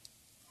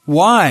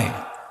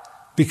 Why?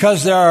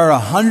 Because there are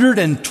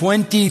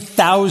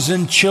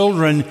 120,000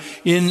 children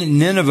in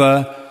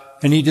Nineveh,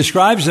 and he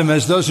describes them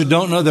as those who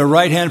don't know their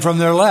right hand from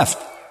their left.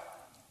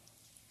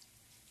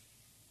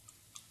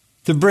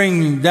 To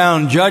bring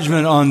down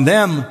judgment on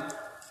them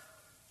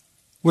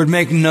would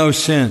make no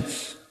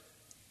sense.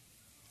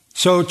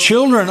 So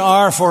children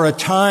are, for a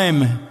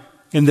time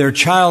in their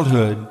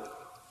childhood,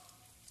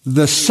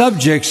 the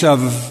subjects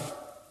of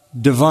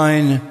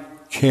divine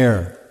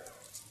care.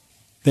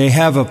 They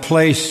have a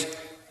place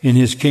in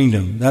his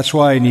kingdom. That's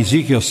why in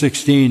Ezekiel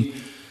 16,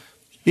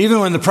 even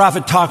when the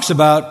prophet talks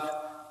about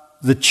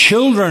the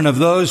children of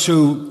those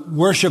who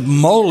worship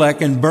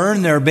Molech and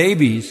burn their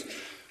babies,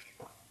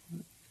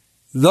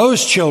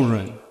 those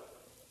children,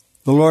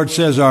 the Lord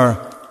says,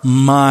 are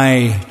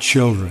my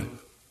children.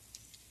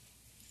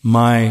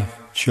 My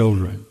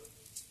children.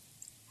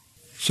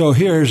 So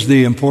here's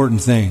the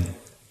important thing.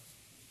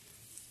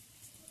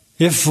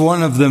 If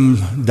one of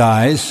them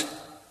dies,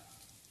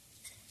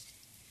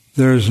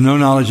 there's no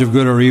knowledge of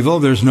good or evil,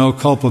 there's no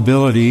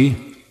culpability,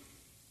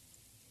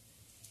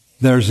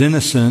 there's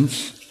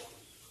innocence.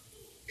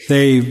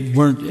 They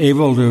weren't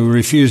able to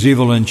refuse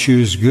evil and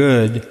choose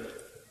good.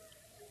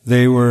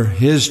 They were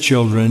his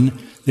children.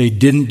 They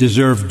didn't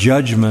deserve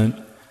judgment.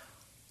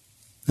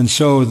 And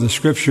so the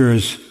Scripture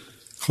is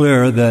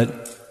clear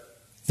that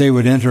they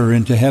would enter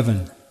into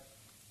heaven.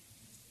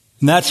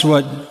 And that's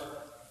what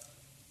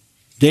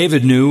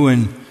David knew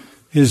when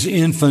his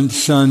infant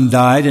son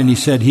died, and he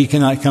said, he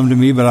cannot come to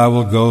me, but I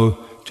will go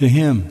to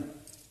him.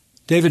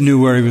 David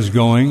knew where he was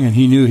going, and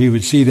he knew he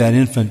would see that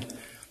infant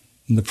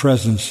in the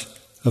presence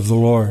of the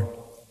Lord.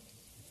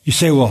 You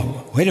say,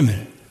 well, wait a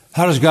minute.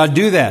 How does God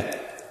do that?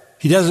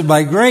 He does it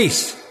by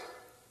grace,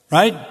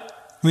 right?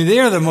 I mean, they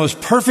are the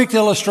most perfect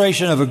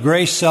illustration of a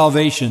grace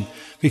salvation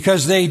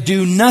because they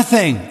do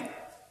nothing.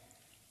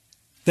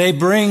 They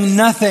bring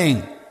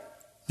nothing.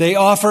 They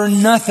offer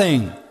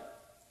nothing.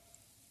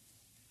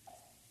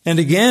 And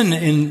again,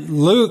 in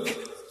Luke,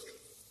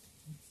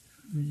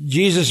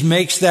 Jesus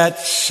makes that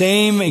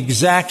same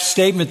exact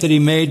statement that he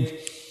made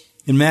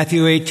in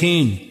Matthew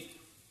 18.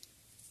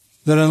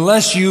 That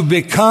unless you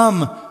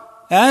become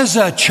as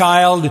a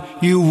child,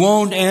 you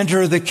won't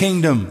enter the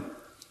kingdom.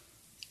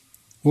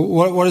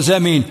 What does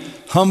that mean?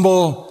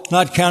 Humble,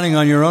 not counting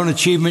on your own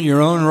achievement,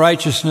 your own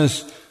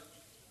righteousness.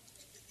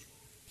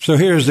 So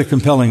here's the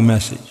compelling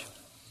message.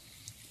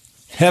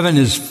 Heaven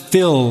is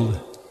filled,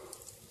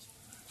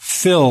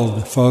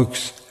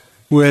 folks,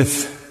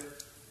 with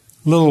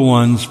little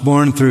ones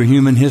born through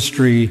human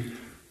history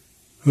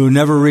who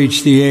never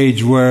reached the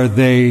age where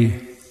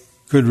they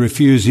could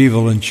refuse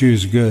evil and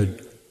choose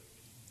good.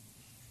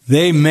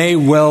 They may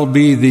well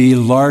be the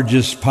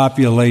largest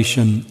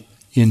population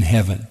in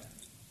heaven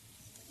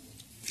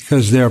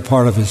because they're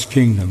part of His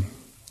kingdom.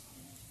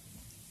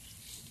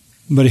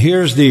 But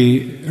here's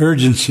the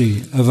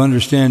urgency of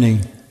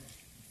understanding.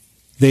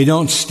 They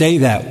don't stay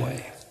that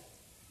way.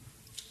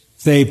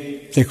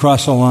 They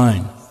cross a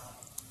line.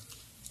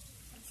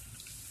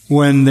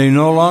 When they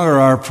no longer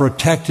are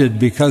protected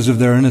because of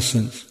their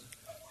innocence,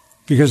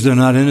 because they're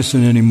not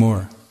innocent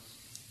anymore.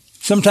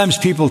 Sometimes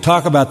people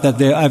talk about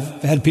that.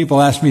 I've had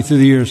people ask me through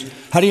the years,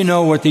 how do you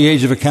know what the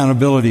age of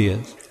accountability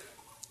is?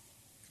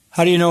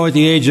 How do you know what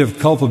the age of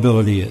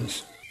culpability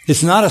is?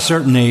 It's not a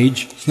certain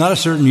age. It's not a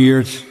certain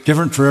year. It's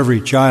different for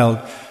every child.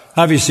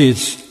 Obviously,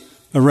 it's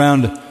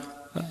around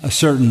a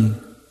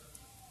certain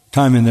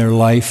time in their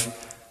life.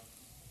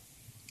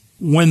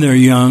 When they're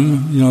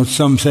young,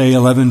 some say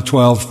 11,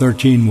 12,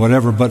 13,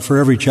 whatever, but for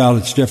every child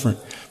it's different.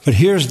 But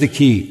here's the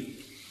key.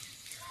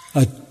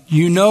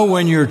 You know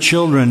when your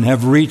children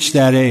have reached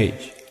that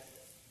age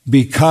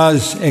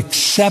because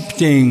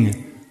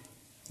accepting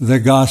the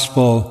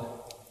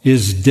gospel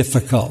is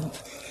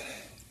difficult.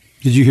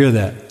 Did you hear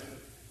that?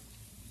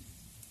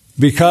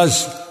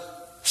 Because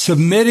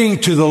submitting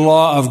to the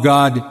law of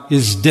God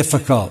is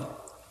difficult.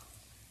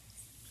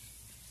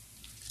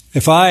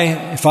 If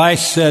I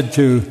said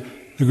to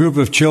a group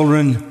of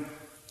children,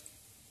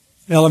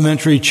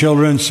 elementary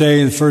children,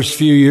 say the first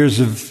few years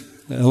of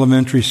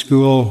elementary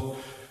school,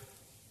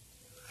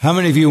 how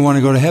many of you want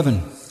to go to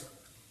heaven?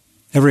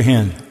 Every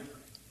hand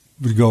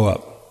would go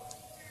up.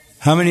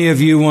 How many of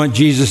you want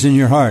Jesus in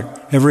your heart?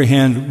 Every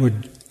hand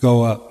would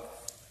go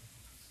up.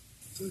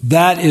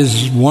 That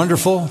is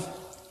wonderful.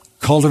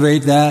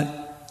 Cultivate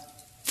that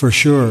for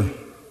sure.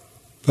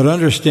 But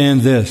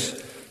understand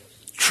this.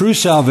 True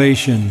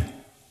salvation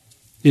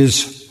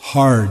is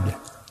hard.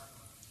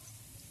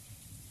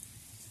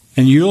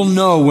 And you'll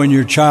know when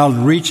your child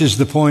reaches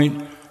the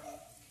point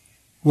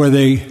where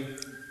they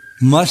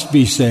must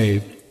be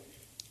saved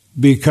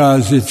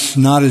because it's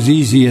not as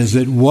easy as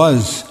it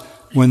was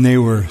when they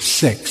were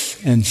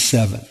 6 and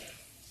 7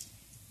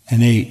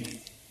 and 8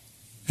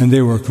 and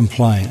they were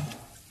compliant.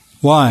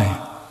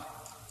 Why?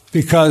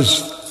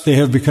 Because they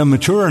have become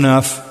mature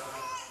enough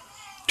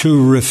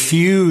to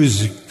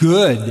refuse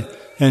good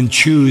and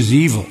choose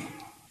evil.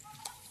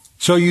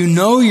 So you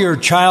know your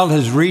child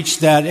has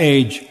reached that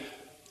age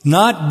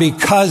not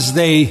because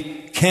they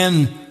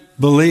can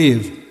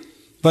believe,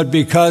 but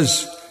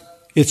because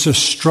it's a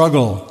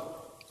struggle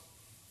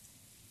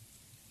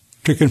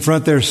to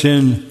confront their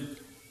sin,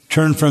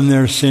 turn from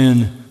their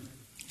sin,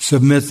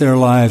 submit their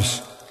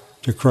lives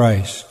to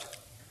Christ.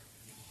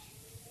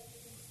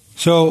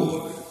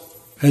 So,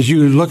 as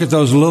you look at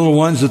those little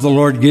ones that the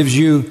Lord gives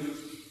you,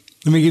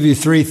 let me give you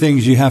 3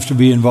 things you have to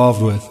be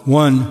involved with.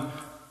 1,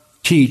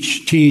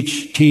 teach,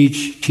 teach,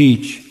 teach,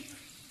 teach.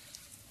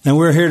 And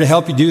we're here to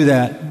help you do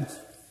that.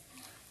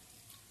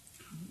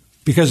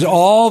 Because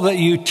all that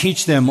you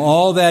teach them,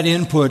 all that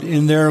input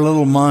in their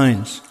little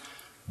minds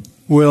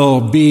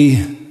will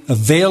be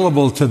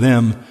available to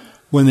them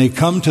when they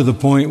come to the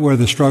point where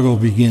the struggle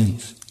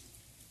begins.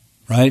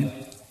 Right?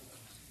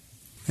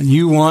 And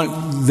you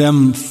want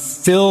them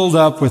filled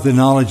up with the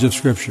knowledge of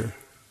Scripture.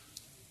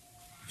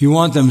 You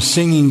want them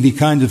singing the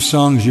kind of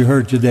songs you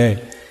heard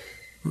today.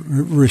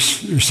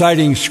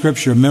 Reciting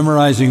Scripture,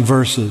 memorizing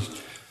verses,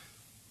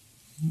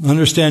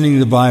 understanding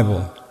the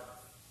Bible.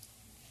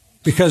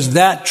 Because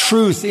that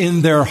truth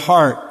in their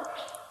heart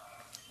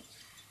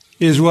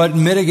is what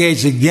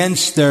mitigates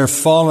against their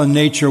fallen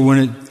nature when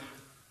it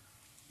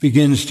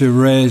begins to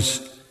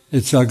raise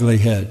its ugly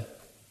head.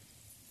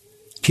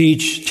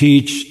 Teach,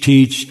 teach,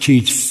 teach,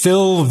 teach.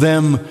 Fill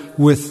them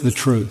with the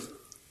truth.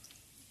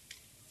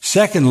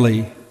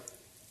 Secondly,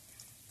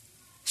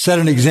 set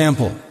an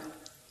example.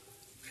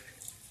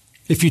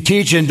 If you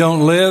teach and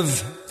don't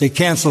live, it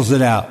cancels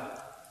it out.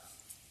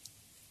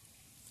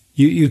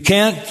 You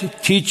can't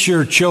teach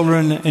your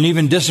children and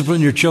even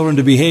discipline your children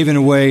to behave in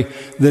a way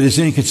that is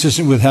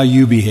inconsistent with how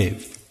you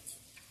behave.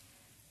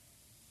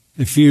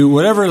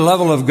 Whatever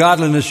level of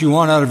godliness you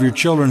want out of your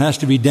children has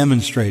to be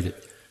demonstrated.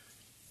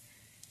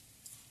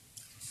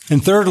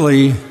 And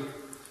thirdly,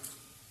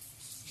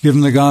 give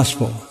them the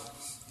gospel.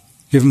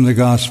 Give them the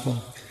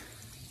gospel.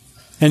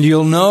 And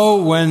you'll know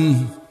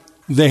when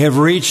they have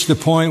reached the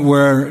point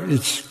where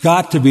it's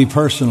got to be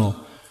personal,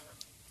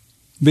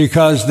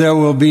 because there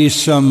will be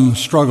some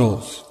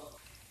struggles.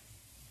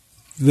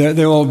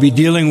 They will be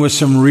dealing with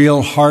some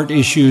real heart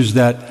issues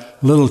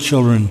that little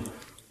children,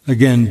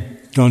 again,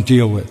 don't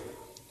deal with.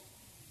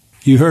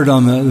 You heard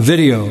on the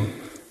video,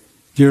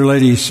 dear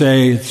lady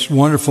say, it's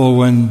wonderful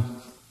when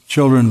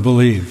children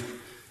believe.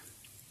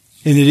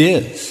 And it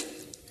is.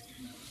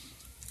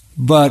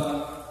 But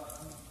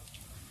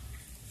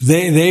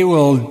they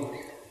will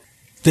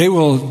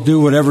do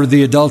whatever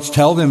the adults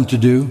tell them to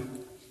do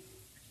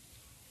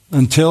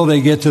until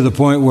they get to the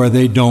point where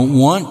they don't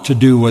want to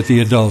do what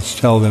the adults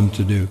tell them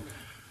to do.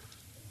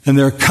 And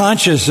they're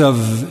conscious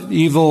of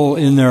evil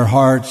in their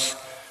hearts,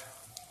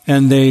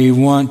 and they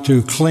want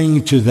to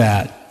cling to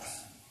that.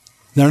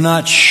 They're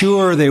not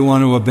sure they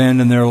want to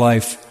abandon their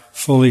life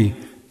fully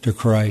to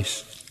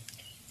Christ.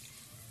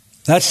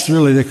 That's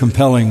really the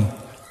compelling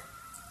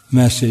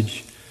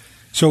message.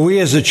 So we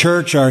as a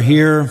church are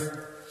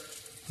here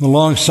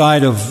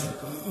alongside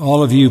of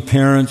all of you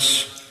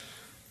parents,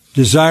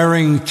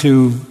 desiring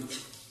to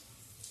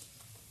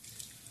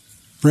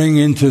bring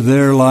into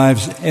their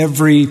lives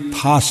every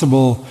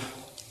possible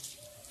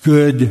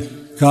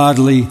good,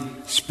 godly,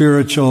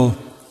 spiritual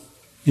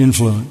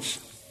influence,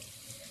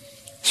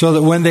 so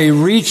that when they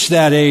reach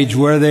that age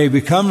where they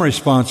become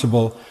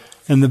responsible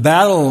and the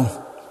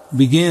battle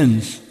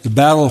begins, the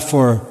battle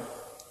for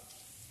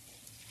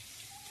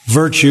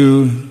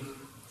virtue,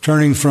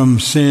 turning from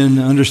sin,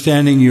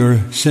 understanding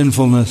your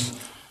sinfulness,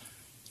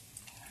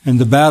 and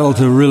the battle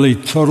to really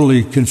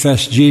totally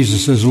confess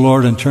Jesus as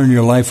Lord and turn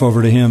your life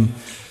over to Him.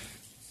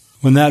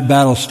 When that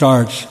battle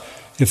starts,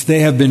 if they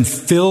have been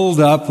filled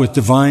up with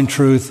divine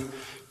truth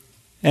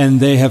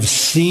and they have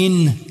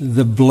seen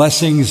the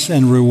blessings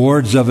and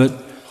rewards of it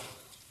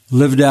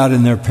lived out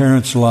in their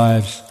parents'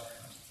 lives,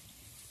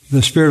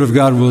 the Spirit of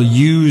God will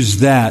use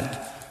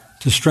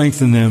that to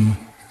strengthen them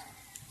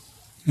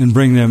and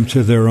bring them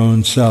to their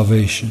own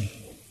salvation.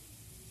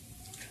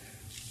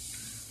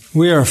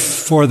 We are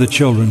for the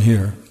children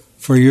here,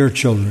 for your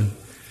children,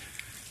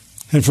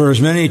 and for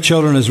as many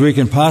children as we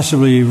can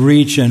possibly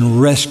reach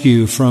and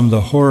rescue from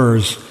the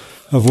horrors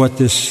of what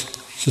this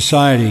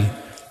society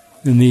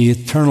and the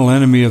eternal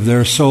enemy of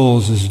their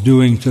souls is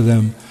doing to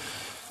them.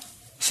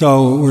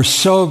 So we're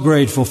so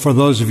grateful for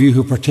those of you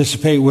who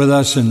participate with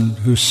us and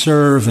who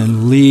serve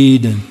and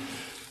lead, and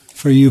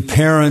for you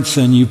parents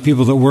and you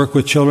people that work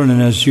with children.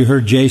 And as you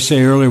heard Jay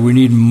say earlier, we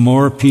need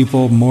more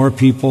people. We're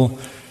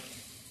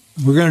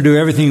going to do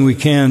everything we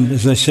can,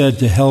 as I said,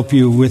 to help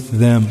you with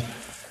them.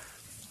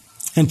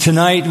 And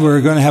tonight we're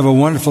going to have a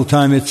wonderful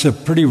time. It's a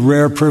pretty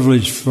rare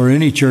privilege for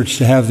any church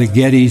to have the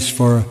Gettys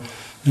for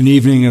an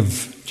evening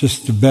of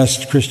just the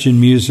best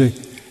Christian music.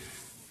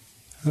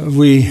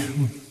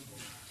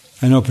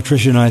 I know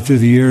Patricia and I through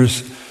the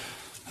years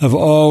have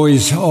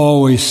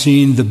always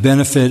seen the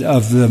benefit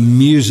of the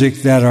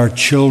music that our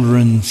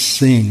children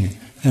sing,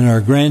 and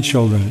our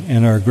grandchildren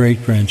and our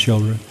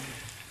great-grandchildren,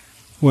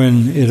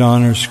 when it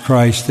honors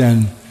Christ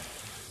and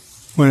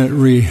when it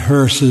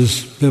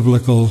rehearses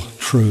biblical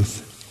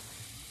truth.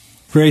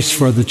 Grace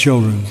for the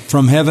children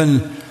from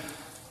heaven,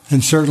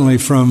 and certainly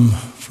from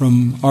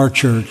our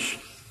church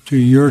to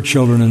your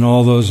children and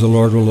all those the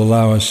Lord will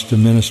allow us to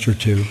minister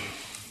to.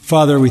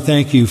 Father, we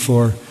thank you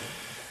for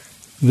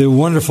the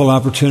wonderful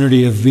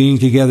opportunity of being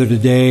together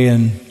today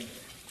and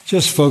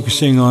just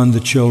focusing on the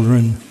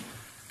children.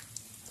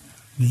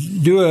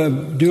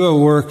 Do a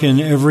work in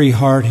every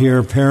heart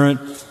here,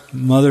 parent,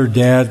 mother,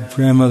 dad,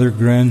 grandmother,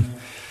 grandfather,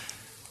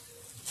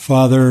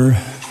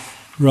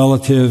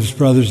 relatives,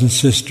 brothers and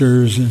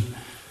sisters, and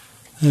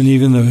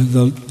even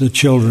the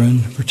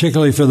children,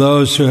 particularly for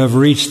those who have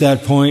reached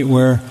that point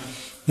where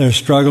they're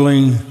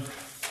struggling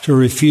to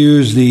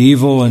refuse the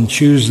evil and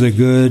choose the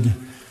good.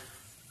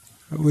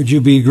 Would you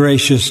be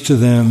gracious to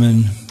them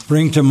and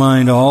bring to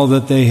mind all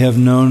that they have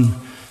known,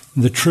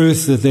 the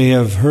truth that they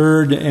have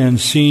heard and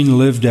seen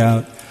lived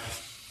out,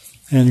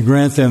 and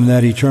grant them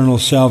that eternal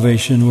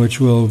salvation which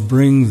will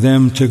bring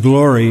them to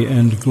glory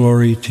and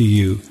glory to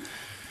you.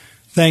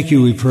 Thank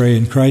you, we pray,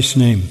 in Christ's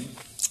name.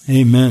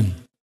 Amen.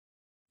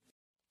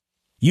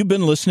 You've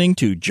been listening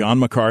to John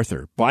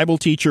MacArthur, Bible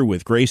teacher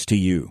with Grace to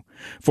You.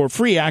 For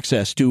free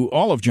access to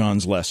all of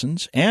John's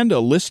lessons and a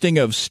listing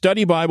of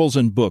study Bibles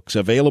and books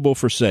available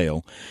for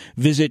sale,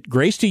 visit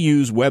Grace to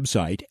You's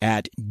website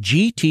at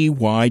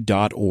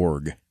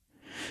gty.org.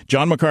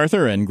 John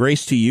MacArthur and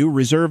Grace to You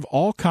reserve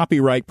all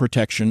copyright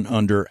protection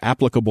under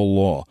applicable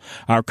law.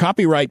 Our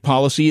copyright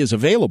policy is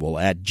available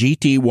at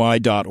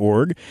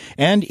gty.org,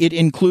 and it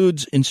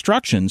includes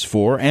instructions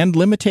for and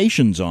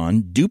limitations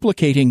on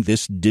duplicating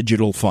this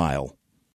digital file.